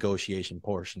your negotiation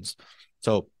portions.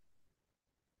 So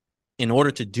in order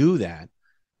to do that,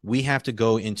 we have to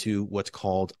go into what's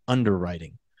called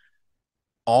underwriting.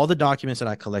 All the documents that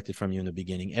I collected from you in the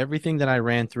beginning, everything that I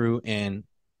ran through and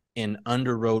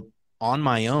underwrote on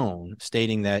my own,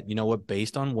 stating that, you know what,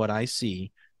 based on what I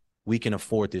see, we can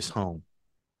afford this home.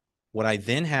 What I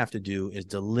then have to do is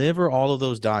deliver all of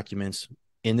those documents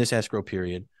in this escrow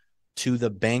period to the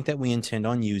bank that we intend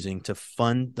on using to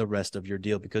fund the rest of your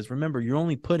deal. Because remember, you're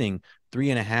only putting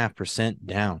 3.5%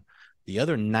 down. The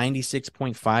other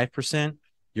 96.5%,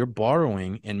 you're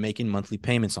borrowing and making monthly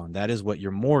payments on. That is what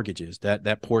your mortgage is,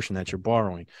 that portion that you're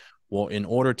borrowing. Well, in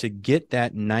order to get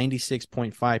that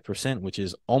 96.5%, which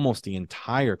is almost the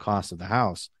entire cost of the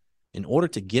house, in order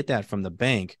to get that from the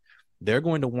bank, they're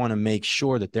going to want to make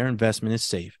sure that their investment is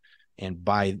safe. And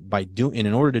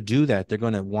in order to do that, they're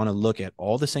going to want to look at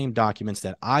all the same documents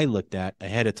that I looked at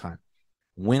ahead of time.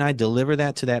 When I deliver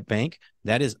that to that bank,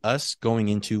 that is us going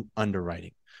into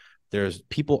underwriting. There's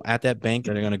people at that bank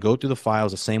that are going to go through the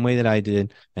files the same way that I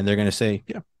did, and they're going to say,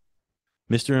 yeah,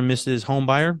 Mr. and Mrs.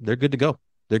 Homebuyer, they're good to go.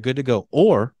 They're good to go.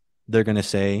 Or they're going to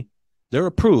say they're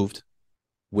approved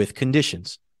with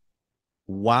conditions.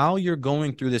 While you're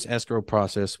going through this escrow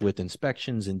process with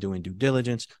inspections and doing due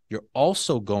diligence, you're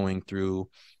also going through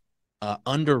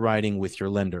underwriting with your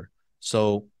lender.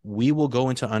 So we will go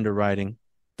into underwriting.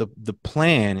 The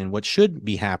plan and what should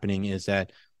be happening is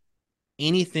that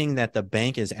anything that the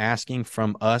bank is asking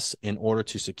from us in order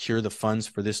to secure the funds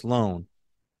for this loan,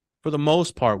 for the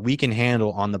most part, we can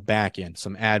handle on the back end,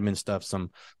 some admin stuff,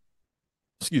 some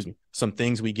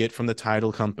things we get from the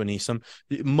title company.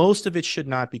 Most of it should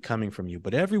not be coming from you,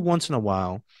 but every once in a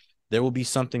while, there will be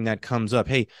something that comes up.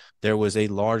 Hey, there was a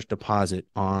large deposit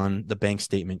on the bank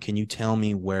statement. Can you tell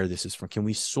me where this is from? Can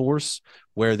we source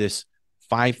where this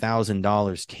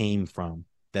 $5,000 came from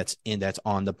that's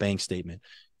on the bank statement?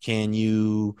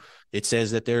 It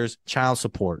says that there's child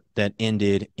support that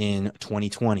ended in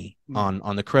 2020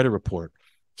 on the credit report.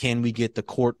 Can we get the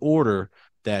court order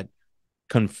that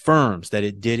confirms that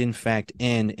it did in fact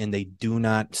end and they do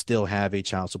not still have a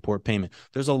child support payment.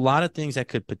 There's a lot of things that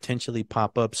could potentially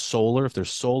pop up. Solar, if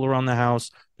there's solar on the house,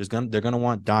 they're going to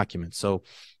want documents. So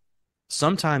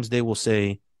sometimes they will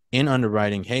say in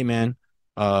underwriting, hey man,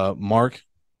 Mark,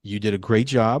 you did a great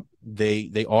job.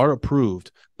 They are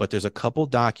approved, but there's a couple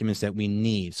documents that we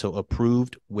need. So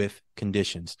approved with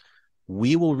conditions.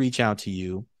 We will reach out to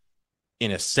you in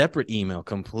a separate email,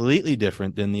 completely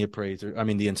different than the appraiser. I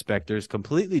mean, the inspectors,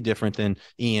 completely different than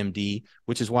EMD,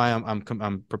 which is why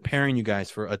I'm preparing you guys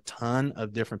for a ton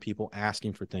of different people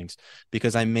asking for things,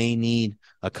 because I may need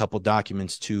a couple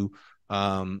documents to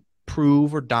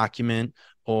prove or document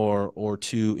or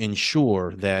to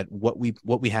ensure that what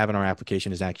we have in our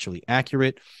application is actually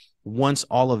accurate. Once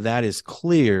all of that is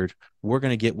cleared, we're going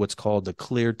to get what's called the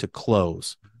cleared to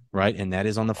close, right? And that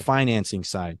is on the financing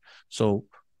side. So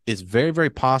it's very,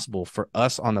 very possible for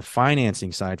us on the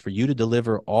financing side for you to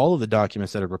deliver all of the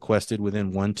documents that are requested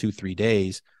within 1, 2, 3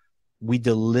 days. We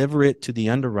deliver it to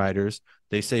the underwriters.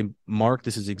 They say, Mark,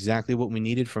 this is exactly what we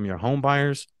needed from your home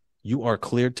buyers. You are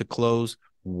cleared to close.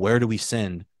 Where do we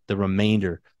send the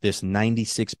remainder, this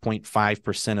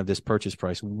 96.5% of this purchase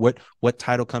price? What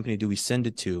title company do we send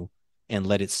it to and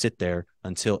let it sit there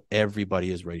until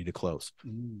everybody is ready to close?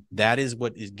 That is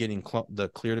what is getting the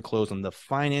clear to close on the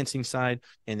financing side.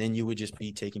 And then you would just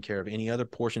be taking care of any other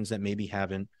portions that maybe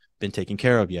haven't been taken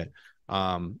care of yet.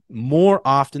 More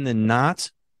often than not,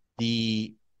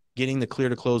 getting the clear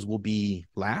to close will be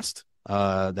last.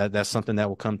 That's something that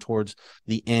will come towards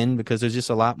the end, because there's just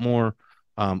a lot more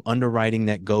underwriting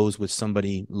that goes with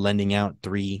somebody lending out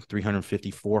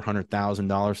 $350,000,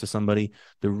 $400,000 to somebody.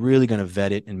 They're really going to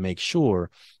vet it and make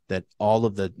sure that all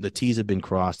of the T's have been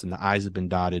crossed and the I's have been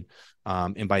dotted.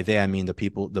 And by that, I mean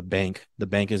the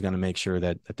bank is going to make sure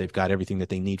that they've got everything that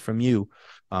they need from you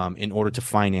in order to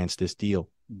finance this deal.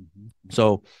 Mm-hmm.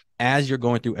 So as you're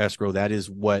going through escrow, that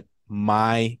is what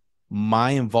my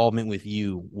involvement with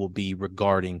you will be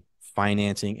regarding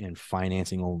financing and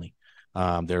financing only.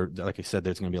 Like I said,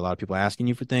 there's going to be a lot of people asking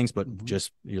you for things, but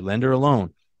just your lender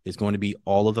alone is going to be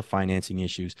all of the financing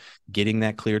issues. Getting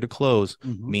that clear to close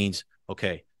means,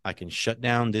 okay, I can shut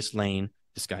down this lane.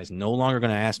 This guy's no longer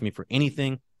going to ask me for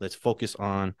anything. Let's focus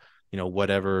on,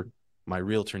 whatever my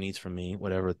realtor needs from me,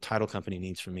 whatever the title company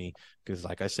needs from me. Because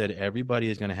like I said, everybody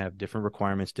is going to have different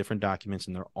requirements, different documents,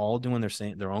 and they're all doing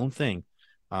their own thing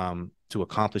to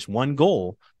accomplish one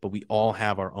goal, but we all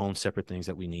have our own separate things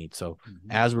that we need. So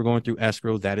as we're going through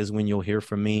escrow, that is when you'll hear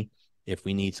from me if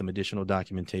we need some additional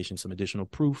documentation, some additional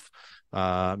proof,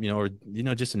 or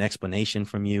just an explanation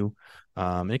from you.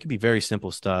 It could be very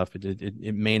simple stuff.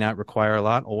 It may not require a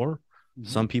lot, or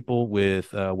some people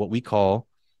with what we call,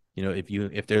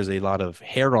 if there's a lot of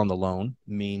hair on the loan,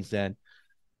 means that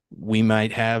we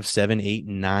might have 7, 8,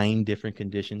 9 different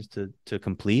conditions to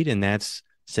complete, and that's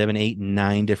 7, 8,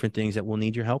 9 different things that we'll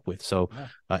need your help with. So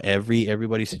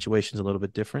everybody's situation is a little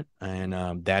bit different,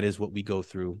 and that is what we go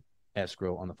through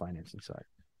escrow on the financing side.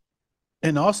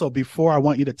 And also, before, I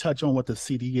want you to touch on what the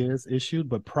CD is issued,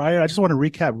 but prior, I just want to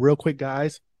recap real quick,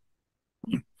 guys.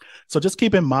 So just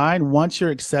keep in mind, once you're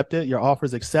accepted, your offer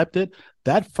is accepted,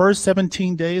 that first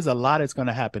 17 days, a lot is going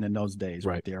to happen in those days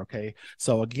right there, okay?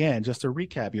 So again, just to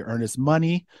recap, your earnest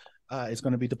money is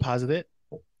going to be deposited.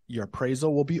 Your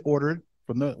appraisal will be ordered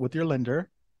with your lender.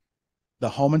 The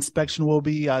home inspection will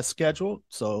be scheduled.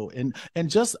 So, and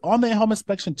just on the home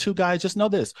inspection too, guys, just know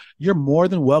this: you're more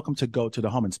than welcome to go to the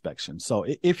home inspection. So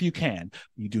if you can,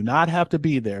 you do not have to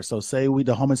be there. So say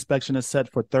the home inspection is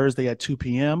set for Thursday at 2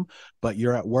 p.m., but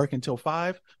you're at work until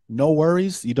 5, no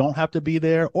worries. You don't have to be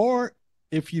there. Or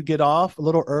if you get off a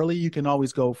little early, you can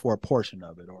always go for a portion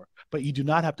of it, but you do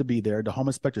not have to be there. The home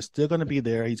inspector is still going to be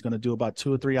there. He's going to do about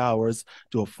 2 or 3 hours,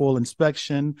 do a full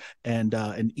inspection, and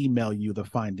email you the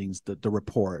findings, the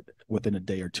report within a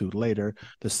day or two later.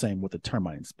 The same with the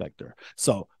termite inspector.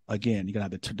 So again, you're going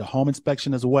to have the home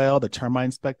inspection as well, the termite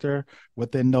inspector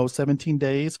within those 17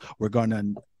 days. We're going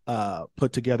to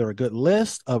put together a good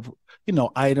list of,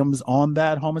 items on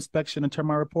that home inspection and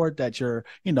termite report that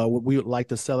we would like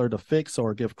the seller to fix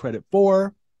or give credit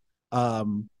for.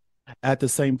 At the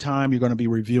same time, you're going to be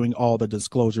reviewing all the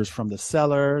disclosures from the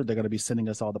seller. They're going to be sending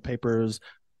us all the papers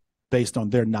based on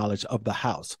their knowledge of the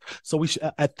house. So we should,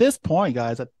 at this point,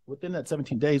 guys, within that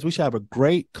 17 days, we should have a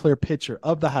great, clear picture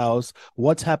of the house,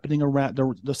 what's happening around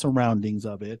the surroundings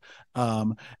of it.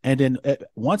 And then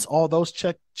once all those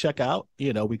check out,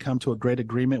 we come to a great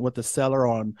agreement with the seller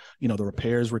on, the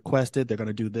repairs requested. They're going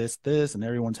to do this, and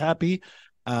everyone's happy.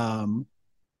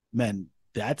 Man,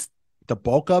 that's the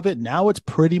bulk of it. Now it's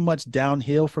pretty much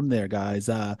downhill from there, guys.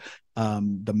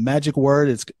 The magic word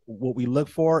is what we look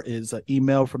for is an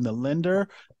email from the lender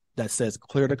that says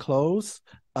clear to close.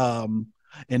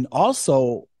 And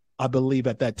also, I believe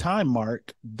at that time,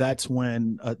 Mark, that's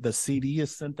when the CD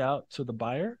is sent out to the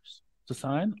buyers to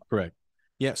sign. Correct.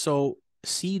 Yeah. So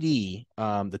CD,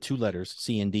 the two letters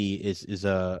C and D is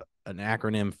an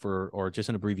acronym for, or just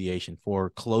an abbreviation for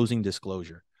closing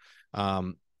disclosure.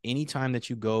 Anytime that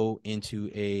you go into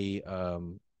a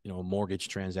mortgage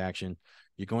transaction,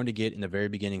 you're going to get in the very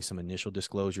beginning some initial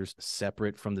disclosures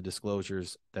separate from the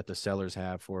disclosures that the sellers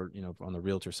have for, on the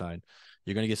realtor side.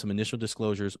 You're going to get some initial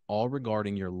disclosures all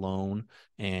regarding your loan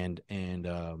and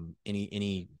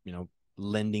any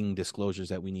lending disclosures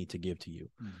that we need to give to you.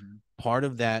 Mm-hmm. Part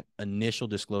of that initial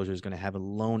disclosure is going to have a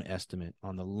loan estimate.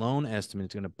 On the loan estimate,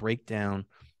 it's going to break down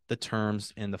the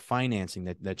terms and the financing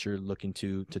that you're looking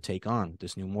to take on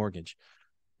this new mortgage.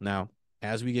 Now,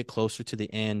 as we get closer to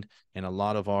the end and a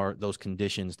lot of those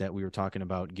conditions that we were talking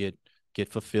about get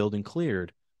fulfilled and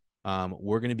cleared,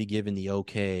 we're going to be given the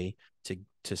okay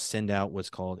to send out what's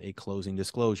called a closing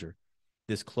disclosure.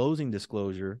 This closing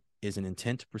disclosure is an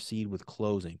intent to proceed with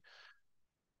closing.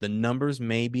 The numbers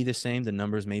may be the same. The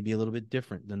numbers may be a little bit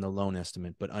different than the loan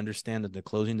estimate, but understand that the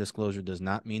closing disclosure does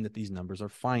not mean that these numbers are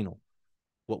final.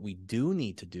 What we do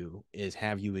need to do is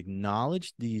have you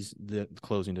acknowledge the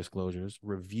closing disclosures,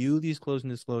 review these closing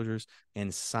disclosures,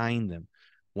 and sign them.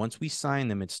 Once we sign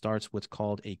them, it starts what's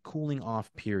called a cooling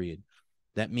off period.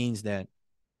 That means that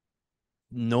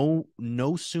no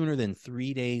sooner than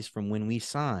 3 days from when we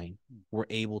sign, we're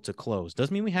able to close.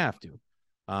 Doesn't mean we have to,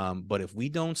 but if we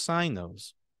don't sign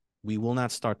those, we will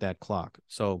not start that clock.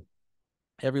 So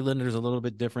every lender is a little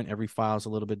bit different. Every file is a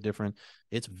little bit different.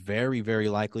 It's very, very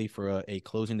likely for a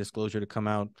closing disclosure to come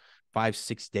out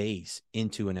 5-6 days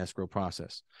into an escrow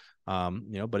process.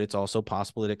 But it's also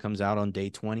possible that it comes out on day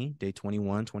 20, day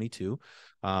 21, 22.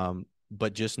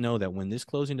 But just know that when this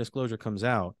closing disclosure comes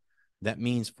out, that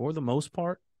means for the most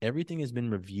part, everything has been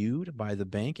reviewed by the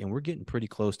bank and we're getting pretty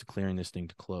close to clearing this thing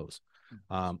to close.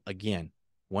 Again,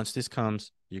 once this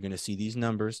comes, you're going to see these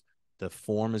numbers. The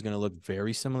form is going to look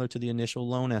very similar to the initial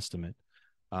loan estimate.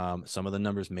 Some of the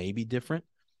numbers may be different,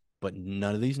 but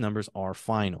none of these numbers are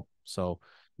final. So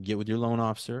get with your loan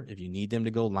officer. If you need them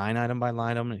to go line item by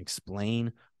line item and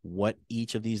explain what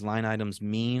each of these line items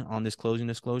mean on this closing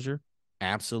disclosure,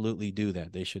 absolutely do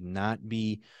that. They should not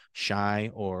be shy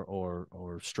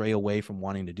or stray away from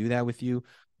wanting to do that with you.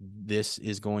 This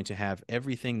is going to have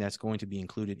everything that's going to be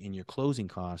included in your closing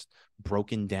cost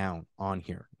broken down on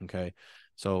here. Okay.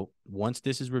 So once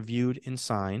this is reviewed and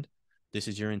signed, this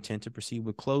is your intent to proceed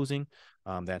with closing.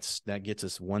 That gets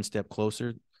us one step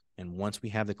closer. And once we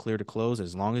have the clear to close,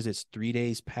 as long as it's 3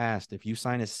 days past, if you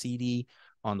sign a CD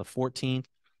on the 14th,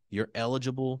 you're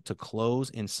eligible to close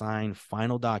and sign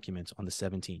final documents on the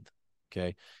 17th.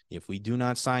 Okay. If we do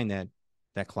not sign that,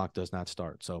 that clock does not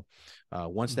start. So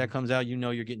once that comes out,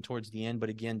 you're getting towards the end. But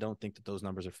again, don't think that those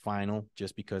numbers are final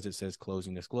just because it says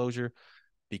closing disclosure,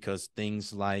 because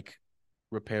things like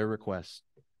repair requests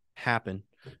happen.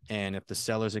 And if the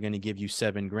sellers are going to give you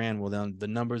 $7,000, well, then the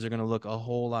numbers are going to look a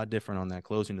whole lot different on that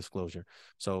closing disclosure.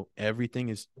 So everything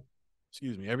is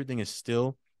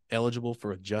still eligible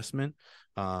for adjustment.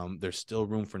 There's still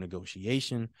room for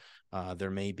negotiation.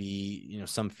 There may be,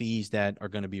 some fees that are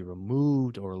going to be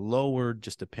removed or lowered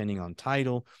just depending on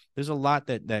title. There's a lot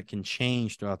that can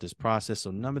change throughout this process.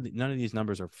 So none of these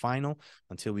numbers are final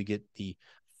until we get the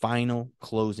final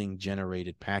closing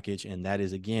generated package. And that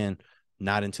is, again,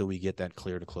 not until we get that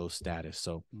clear to close status.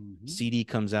 So CD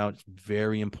comes out,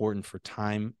 very important for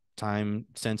time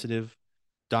sensitive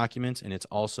documents. And it's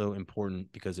also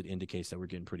important because it indicates that we're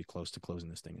getting pretty close to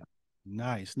closing this thing up.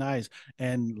 Nice.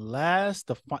 And last,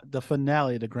 the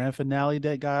finale, the grand finale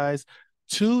day, guys,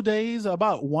 2 days,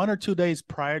 about 1 or 2 days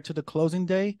prior to the closing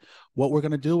day, what we're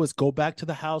going to do is go back to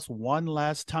the house one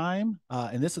last time.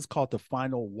 And this is called the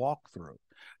final walkthrough.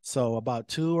 So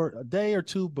about a day or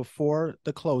two before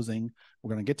the closing, we're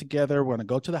going to get together. We're going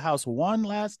to go to the house one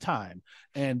last time.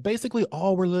 And basically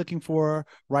all we're looking for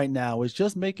right now is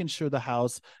just making sure the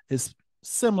house is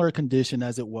similar condition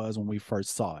as it was when we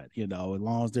first saw it, as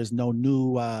long as there's no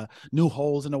new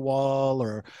holes in the wall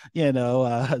or,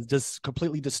 just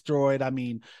completely destroyed. I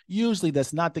mean, usually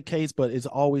that's not the case, but it's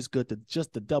always good to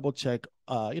double check,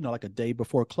 like a day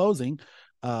before closing,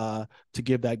 to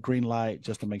give that green light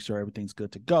just to make sure everything's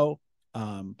good to go.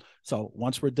 So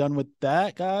once we're done with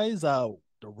that, guys, the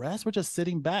rest, we're just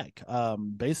sitting back.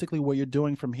 Basically what you're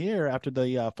doing from here after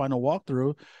the final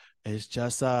walkthrough is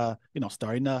just,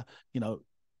 starting to,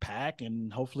 pack,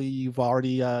 and hopefully you've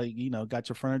already got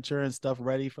your furniture and stuff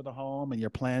ready for the home and your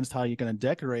plans how you're going to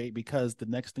decorate, because the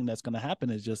next thing that's going to happen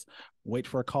is just wait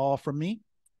for a call from me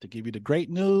to give you the great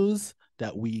news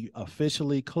that we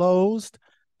officially closed,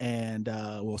 and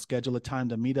we'll schedule a time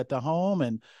to meet at the home.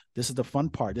 And this is the fun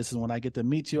part. This is when I get to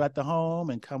meet you at the home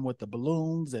and come with the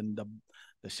balloons and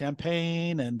the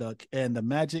champagne and the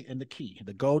magic and the key,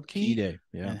 the gold key day,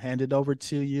 and hand it over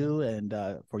to you and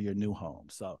for your new home.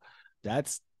 So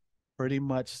that's pretty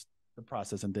much the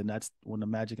process, and then that's when the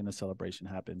magic and the celebration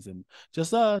happens. And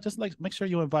just like make sure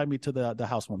you invite me to the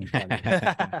housewarming party.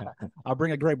 I'll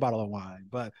bring a great bottle of wine.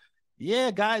 But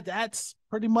yeah, guys, that's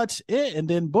pretty much it. And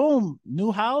then boom,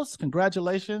 new house.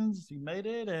 Congratulations, you made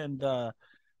it, and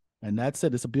that's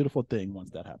it. It's a beautiful thing once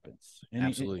that happens.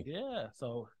 Absolutely. Yeah.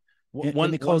 So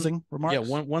One closing remarks?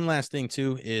 Yeah, one last thing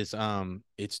too is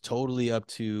it's totally up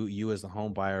to you as the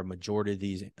home buyer.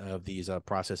 Majority of these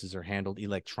processes are handled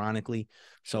electronically.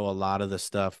 So a lot of the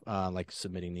stuff like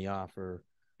submitting the offer,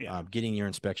 getting your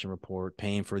inspection report,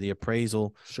 paying for the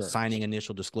appraisal, signing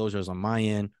initial disclosures on my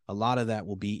end, a lot of that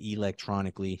will be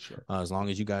electronically. As long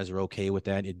as you guys are okay with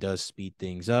that, it does speed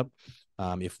things up.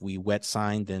 If we wet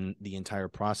sign, then the entire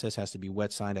process has to be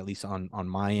wet signed, at least on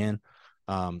my end.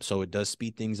 So it does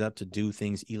speed things up to do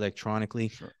things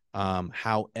electronically.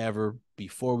 However,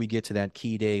 before we get to that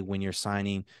key day when you're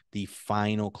signing the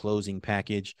final closing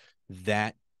package,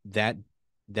 that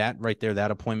right there,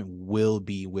 that appointment will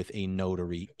be with a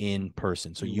notary in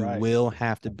person. So you will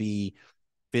have to be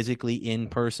physically in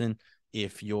person.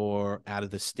 If you're out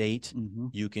of the state,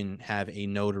 you can have a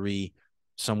notary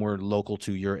somewhere local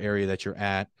to your area that you're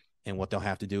at. And what they'll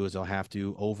have to do is they'll have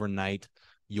to overnight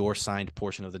your signed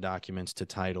portion of the documents to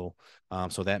title.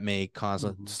 So that may cause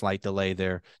a slight delay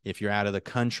there. If you're out of the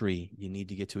country, you need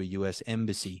to get to a U.S.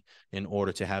 embassy in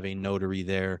order to have a notary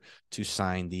there to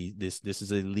sign this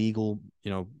is a legal,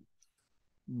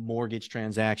 mortgage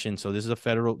transaction. So this is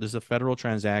a federal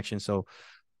transaction. So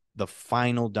the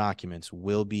final documents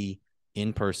will be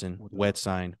in person, wet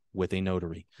signed with a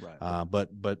notary. But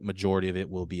majority of it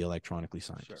will be electronically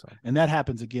signed. So. And that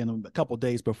happens again a couple of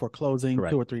days before closing,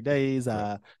 2 or 3 days.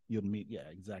 You'll meet,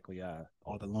 exactly.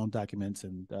 All the loan documents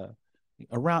and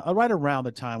right around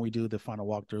the time we do the final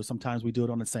walkthrough. Sometimes we do it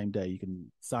on the same day. You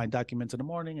can sign documents in the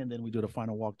morning, and then we do the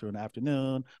final walkthrough in the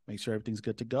afternoon. Make sure everything's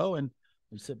good to go, and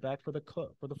we sit back for the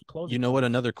closing. You know what?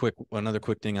 Another quick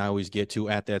thing I always get to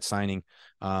at that signing.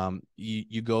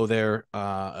 You go there.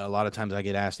 A lot of times I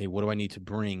get asked, "Hey, what do I need to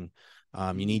bring?"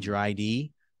 You need your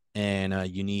ID,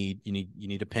 and you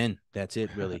need a pen. That's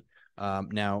it, really.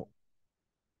 Now,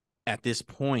 at this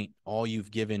point, all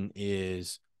you've given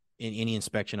is in any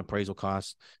inspection appraisal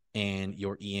costs and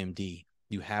your EMD.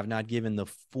 You have not given the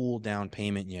full down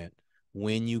payment yet.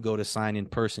 When you go to sign in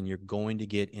person, you're going to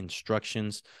get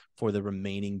instructions for the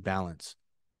remaining balance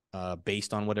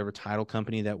based on whatever title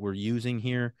company that we're using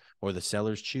here or the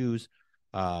sellers choose.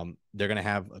 They're going to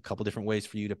have a couple different ways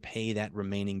for you to pay that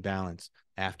remaining balance.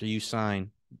 After you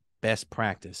sign, best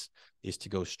practice is to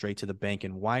go straight to the bank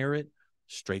and wire it,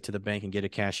 straight to the bank and get a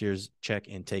cashier's check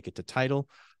and take it to title.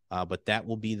 But that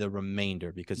will be the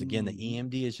remainder, because again, the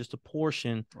EMD is just a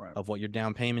portion of what your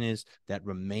down payment is. That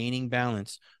remaining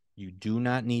balance, you do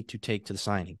not need to take to the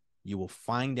signing. You will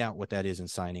find out what that is in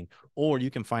signing, or you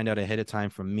can find out ahead of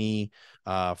time from me,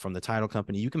 from the title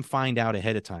company. You can find out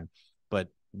ahead of time, but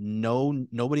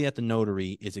nobody at the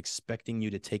notary is expecting you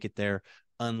to take it there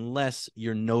unless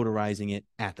you're notarizing it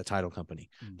at the title company.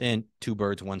 Then 2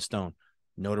 birds, 1 stone.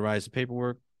 Notarize the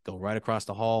paperwork, go right across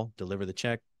the hall, deliver the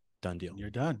check. Done deal. You're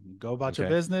done. Go about your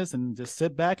business and just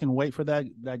sit back and wait for that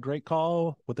great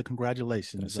call with the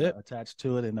congratulations attached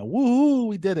to it. And woo,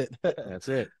 we did it. That's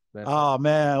it.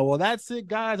 Man. Well, that's it,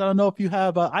 guys. I don't know if you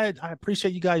have, I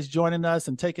appreciate you guys joining us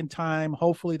and taking time.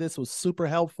 Hopefully this was super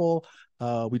helpful.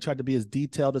 We tried to be as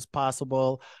detailed as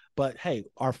possible, but hey,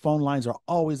 our phone lines are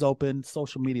always open.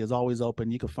 Social media is always open.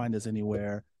 You can find us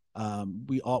anywhere.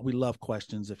 We love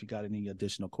questions. If you got any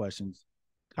additional questions,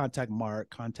 contact Mark,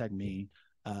 contact me.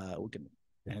 We can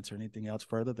answer anything else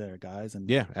further there, guys. And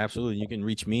yeah, absolutely. You can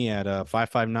reach me at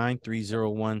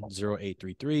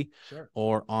 559-301-0833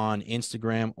 or on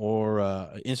Instagram, or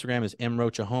Instagram is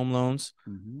Rocha Home Loans.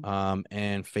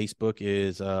 And Facebook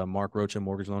is Mark Rocha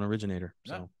Mortgage Loan Originator.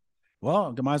 So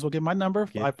well, you might as well get my number,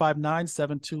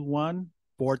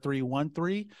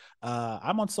 559-721-4313.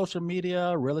 I'm on social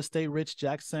media, Real Estate Rich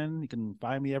Jackson. You can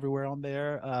find me everywhere on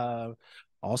there.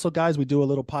 Also, guys, we do a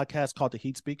little podcast called The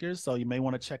Heat Speakers, so you may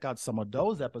want to check out some of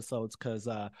those episodes, because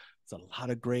it's a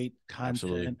lot of great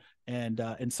content. And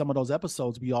in some of those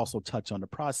episodes, we also touch on the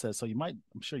process. So I'm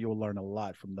sure you'll learn a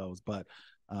lot from those. But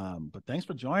But thanks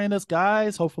for joining us,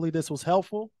 guys. Hopefully this was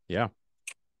helpful. Yeah.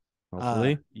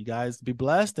 Hopefully. You guys be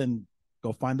blessed and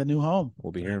go find a new home.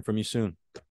 We'll be hearing from you soon.